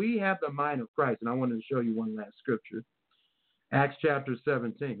him? But we have the mind of Christ. And I wanted to show you one last scripture. Acts chapter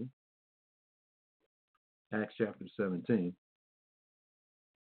 17. Acts chapter 17.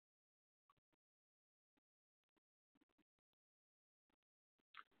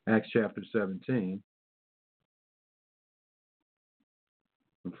 Acts chapter 17.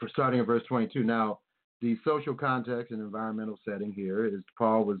 Starting at verse 22. Now, the social context and environmental setting here is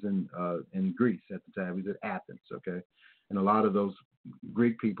Paul was in Greece at the time. He was at Athens, okay? And a lot of those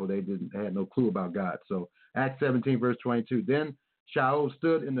Greek people, they had no clue about God. So Acts 17, verse 22. Then Shaul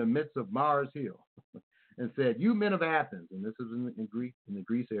stood in the midst of Mars Hill and said, you men of Athens, and this is in the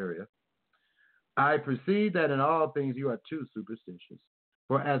Greece area, I perceive that in all things you are too superstitious.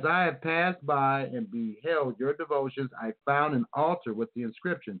 For as I have passed by and beheld your devotions, I found an altar with the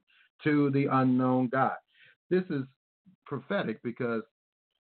inscription, to the unknown God. This is prophetic because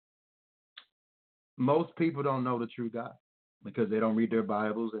most people don't know the true God because they don't read their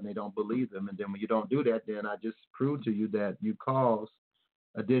Bibles and they don't believe them. And then when you don't do that, then I just proved to you that you cause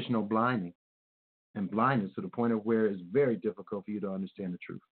additional blinding and blindness to the point of where it's very difficult for you to understand the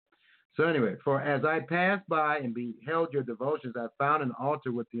truth. So anyway, for as I passed by and beheld your devotions, I found an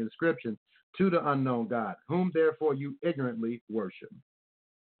altar with the inscription, to the unknown God, whom therefore you ignorantly worship.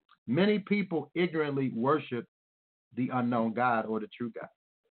 Many people ignorantly worship the unknown God or the true God.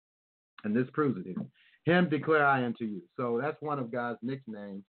 And this proves it here. Him declare I unto you. So that's one of God's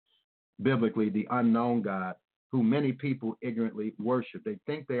nicknames, biblically, the unknown God, who many people ignorantly worship. They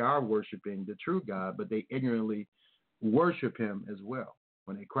think they are worshiping the true God, but they ignorantly worship him as well.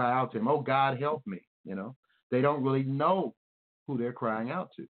 When they cry out to him, oh, God, help me, they don't really know who they're crying out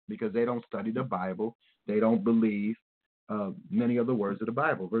to because they don't study the Bible. They don't believe many of the words of the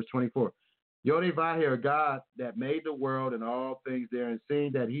Bible. Verse 24, Yodevahir, God that made the world and all things therein,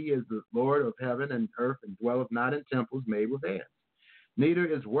 seeing that he is the Lord of heaven and earth and dwelleth not in temples made with hands. Neither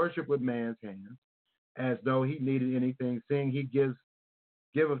is worship with man's hands, as though he needed anything, seeing he giveth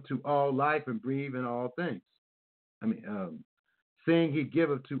to all life and breathe in all things. Seeing he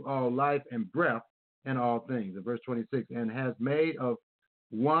giveth to all life and breath in all things. In verse 26, and has made of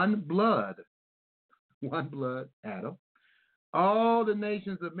one blood, Adam, all the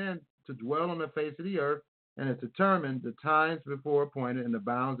nations of men to dwell on the face of the earth, and has determined the times before appointed and the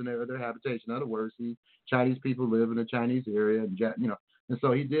bounds in their habitation. In other words, Chinese people live in the Chinese area, and And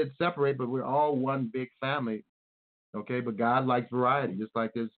so he did separate, but we're all one big family, okay? But God likes variety, just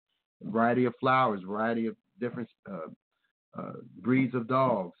like there's variety of flowers, variety of different breeds of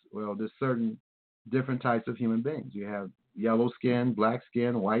dogs. Well, there's certain different types of human beings. You have yellow skin, black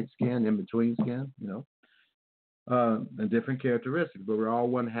skin, white skin, in between skin, and different characteristics. But we're all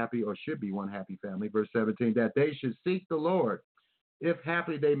one happy, or should be one happy family. Verse 17, that they should seek the Lord, if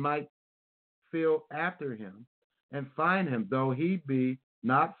haply they might feel after him and find him, though he be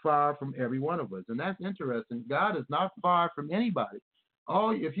not far from every one of us. And that's interesting. God is not far from anybody.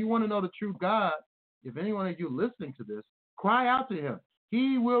 If you want to know the true God, if any one of you listening to this, cry out to him.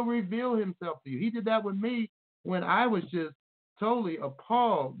 He will reveal himself to you. He did that with me when I was just totally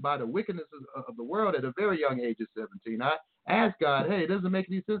appalled by the wickedness of the world at a very young age of 17. I asked God, hey, it doesn't make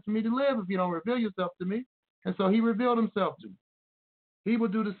any sense for me to live if you don't reveal yourself to me. And so he revealed himself to me. He will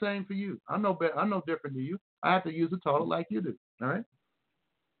do the same for you. I'm no different than you. I have to use a total like you do. All right?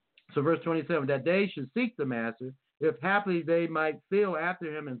 So verse 27, that they should seek the master, if haply they might feel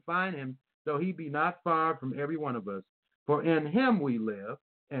after him and find him, though he be not far from every one of us. For in him we live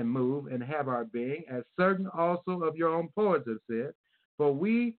and move and have our being, as certain also of your own poets have said, for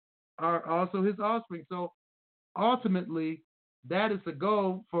we are also his offspring. So ultimately, that is the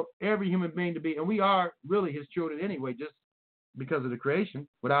goal for every human being to be, and we are really his children anyway, just because of the creation.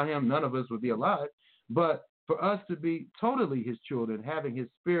 Without him, none of us would be alive. But for us to be totally his children, having his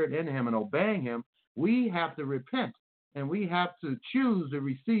spirit in him and obeying him, we have to repent, and we have to choose to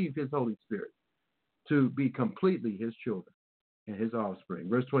receive his Holy Spirit to be completely his children and his offspring.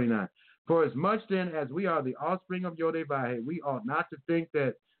 Verse 29, for as much then as we are the offspring of Yod-Heh-Vah-Heh, we ought not to think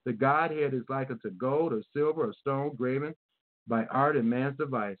that the Godhead is like unto gold or silver or stone graven by art and man's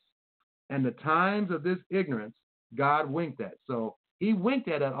device. And the times of this ignorance God winked at. So he winked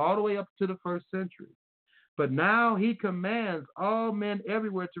at it all the way up to the first century. But now he commands all men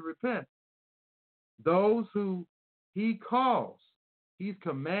everywhere to repent. Those who he calls, he's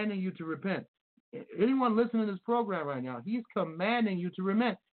commanding you to repent. Anyone listening to this program right now, he's commanding you to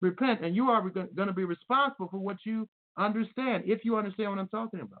repent, and you are going to be responsible for what you understand, if you understand what I'm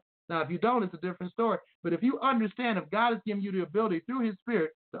talking about. Now, if you don't, it's a different story. But if you understand, if God has given you the ability through his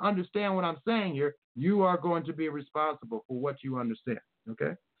spirit to understand what I'm saying here, you are going to be responsible for what you understand,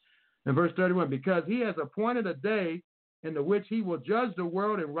 okay? In verse 31, because he has appointed a day in the which he will judge the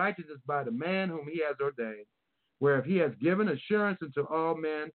world in righteousness by the man whom he has ordained, whereof he has given assurance unto all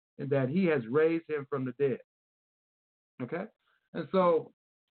men, and that he has raised him from the dead. Okay? And so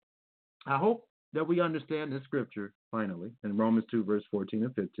I hope that we understand this scripture finally in Romans 2, verse 14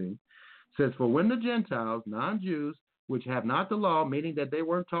 and 15. It says, for when the Gentiles, non-Jews, which have not the law, meaning that they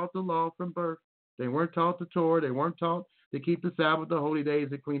weren't taught the law from birth, they weren't taught the Torah, they weren't taught to keep the Sabbath, the holy days,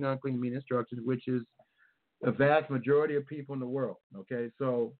 the clean, unclean, mean instructions, which is a vast majority of people in the world. Okay,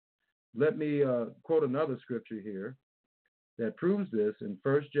 so let me quote another scripture here that proves this in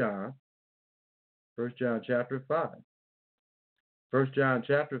 1 John chapter 5. 1 John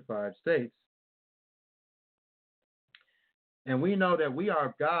chapter 5 states, and we know that we are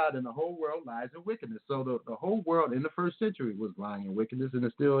of God, and the whole world lies in wickedness. So the whole world in the first century was lying in wickedness, and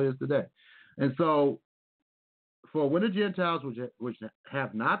it still is today. And so, for when the Gentiles, which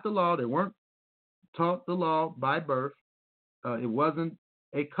have not the law, they weren't taught the law by birth, it wasn't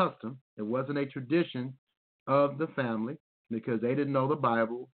a custom, it wasn't a tradition of the family, because they didn't know the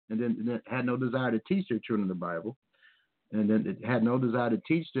Bible, and then had no desire to teach their children the Bible, and then it had no desire to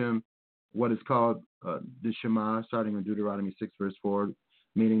teach them what is called the Shema, starting in Deuteronomy 6, verse 4,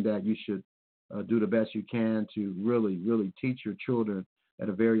 meaning that you should do the best you can to really, really teach your children at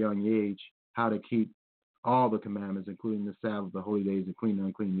a very young age how to keep all the commandments, including the Sabbath, the holy days, the clean and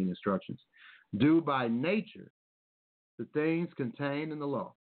unclean, mean instructions. Do by nature the things contained in the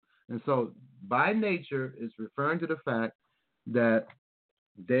law. And so by nature is referring to the fact that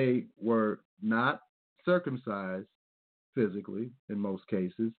they were not circumcised physically in most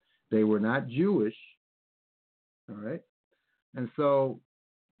cases. They were not Jewish, all right? And so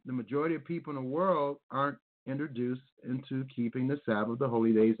the majority of people in the world aren't introduced into keeping the Sabbath, the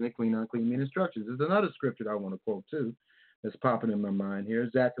holy days, and the clean, unclean, mean instructions. There's another scripture that I want to quote too that's popping in my mind here,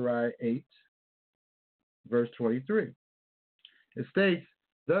 Zechariah 8, verse 23. It states,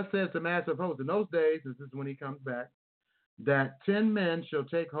 thus says the Master of Hosts, in those days, this is when he comes back, that 10 men shall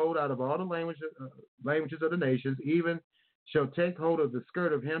take hold out of all the languages of the nations, even shall take hold of the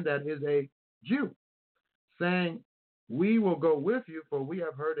skirt of him that is a Jew, saying, we will go with you, for we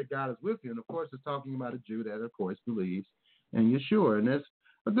have heard that God is with you. And of course, it's talking about a Jew that, of course, believes in Yeshua. And there's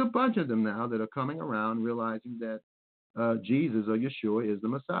a good bunch of them now that are coming around realizing that Jesus or Yeshua is the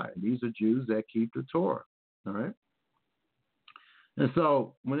Messiah. These are Jews that keep the Torah. All right. And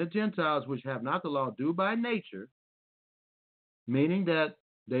so when the Gentiles, which have not the law, do by nature, meaning that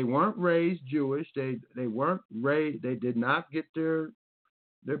they weren't raised Jewish, they weren't raised, they did not get their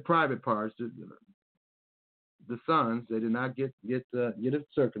private parts, the sons, they did not get it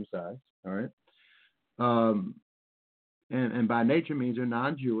circumcised. All right. And by nature means they're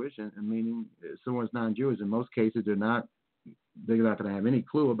non-Jewish, and meaning if someone's non-Jewish, in most cases they're not going to have any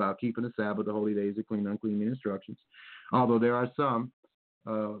clue about keeping the Sabbath, the holy days, the clean, unclean instructions. Although there are some,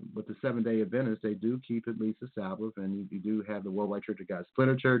 but the Seventh-day Adventists, they do keep at least the Sabbath, and you do have the Worldwide Church of God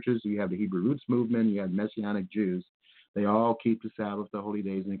splinter churches, you have the Hebrew Roots movement, you have Messianic Jews. They all keep the Sabbath, the holy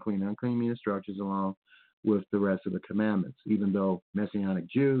days, and the clean, unclean instructions along with the rest of the commandments, even though Messianic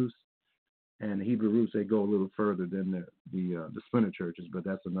Jews and the Hebrew Roots, they go a little further than the splinter churches, but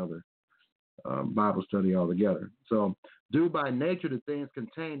that's another Bible study altogether. So, do by nature the things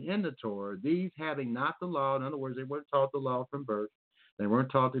contained in the Torah, these having not the law, in other words, they weren't taught the law from birth. They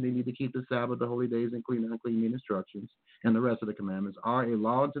weren't taught that they need to keep the Sabbath, the holy days, and clean and unclean instructions, and the rest of the commandments are a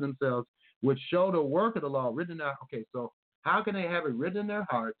law unto themselves, which show the work of the law written out. Okay, so how can they have it written in their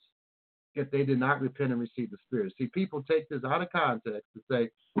hearts if they did not repent and receive the Spirit? See, people take this out of context to say,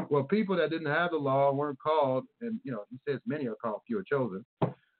 well, people that didn't have the law weren't called, and, he says many are called, few are chosen.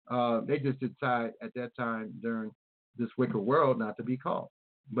 They just decided at that time during this wicked world not to be called.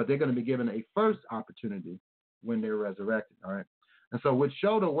 But they're going to be given a first opportunity when they're resurrected, all right? And so which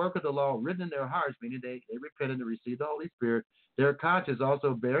show the work of the law written in their hearts, meaning they repented and received the Holy Spirit, their conscience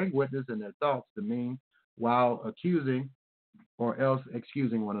also bearing witness in their thoughts to mean while accusing or else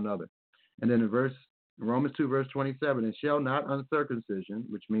excusing one another. And then in Romans 2, verse 27, and shall not uncircumcision,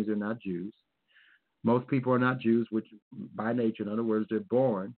 which means they're not Jews. Most people are not Jews, which by nature, in other words, they're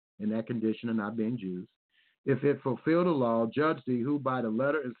born in that condition of not being Jews. If it fulfill the law, judge thee who by the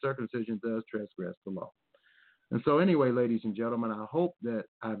letter and circumcision does transgress the law. And so anyway, ladies and gentlemen, I hope that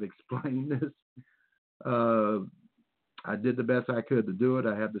I've explained this. I did the best I could to do it.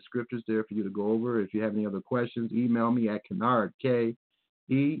 I have the scriptures there for you to go over. If you have any other questions, email me at Kennard, KENNARD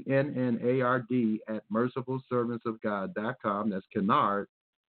 @mercifulservantsofgod.com. That's Kennard,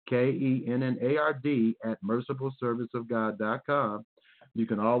 KENNARD @mercifulservantsofgod.com. You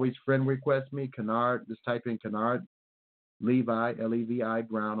can always friend request me, Kennard. Just type in Kennard Levi, Levi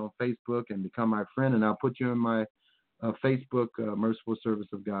Brown on Facebook and become my friend, and I'll put you in my Facebook Merciful Service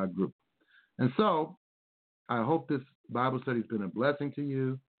of God group. And so I hope this Bible study has been a blessing to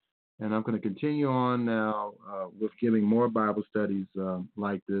you, and I'm going to continue on now with giving more Bible studies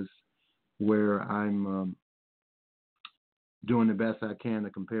like this, where I'm doing the best I can to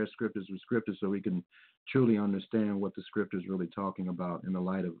compare scriptures with scriptures so we can truly understand what the scripture is really talking about in the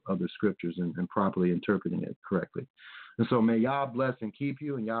light of other scriptures and properly interpreting it correctly. And so may Yah bless and keep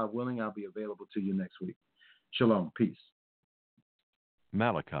you, and Yah willing, I'll be available to you next week. Shalom. Peace.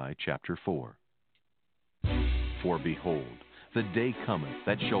 Malachi chapter 4. For behold, the day cometh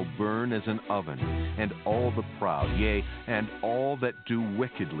that shall burn as an oven, and all the proud, yea, and all that do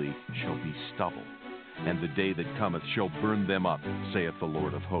wickedly shall be stubble. And the day that cometh shall burn them up, saith the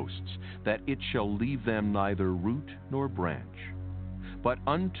Lord of hosts, that it shall leave them neither root nor branch. But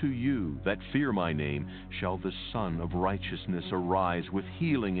unto you that fear my name shall the Son of Righteousness arise with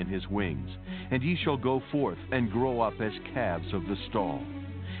healing in his wings, and ye shall go forth and grow up as calves of the stall.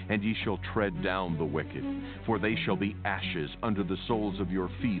 And ye shall tread down the wicked, for they shall be ashes under the soles of your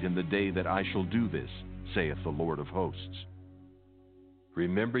feet in the day that I shall do this, saith the Lord of hosts.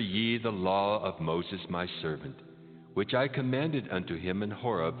 Remember ye the law of Moses my servant, which I commanded unto him in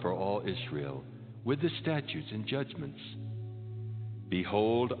Horeb for all Israel, with the statutes and judgments.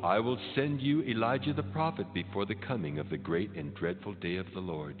 Behold, I will send you Elijah the prophet before the coming of the great and dreadful day of the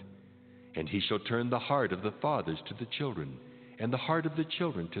Lord. And he shall turn the heart of the fathers to the children, and the heart of the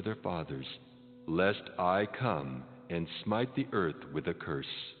children to their fathers, lest I come and smite the earth with a curse.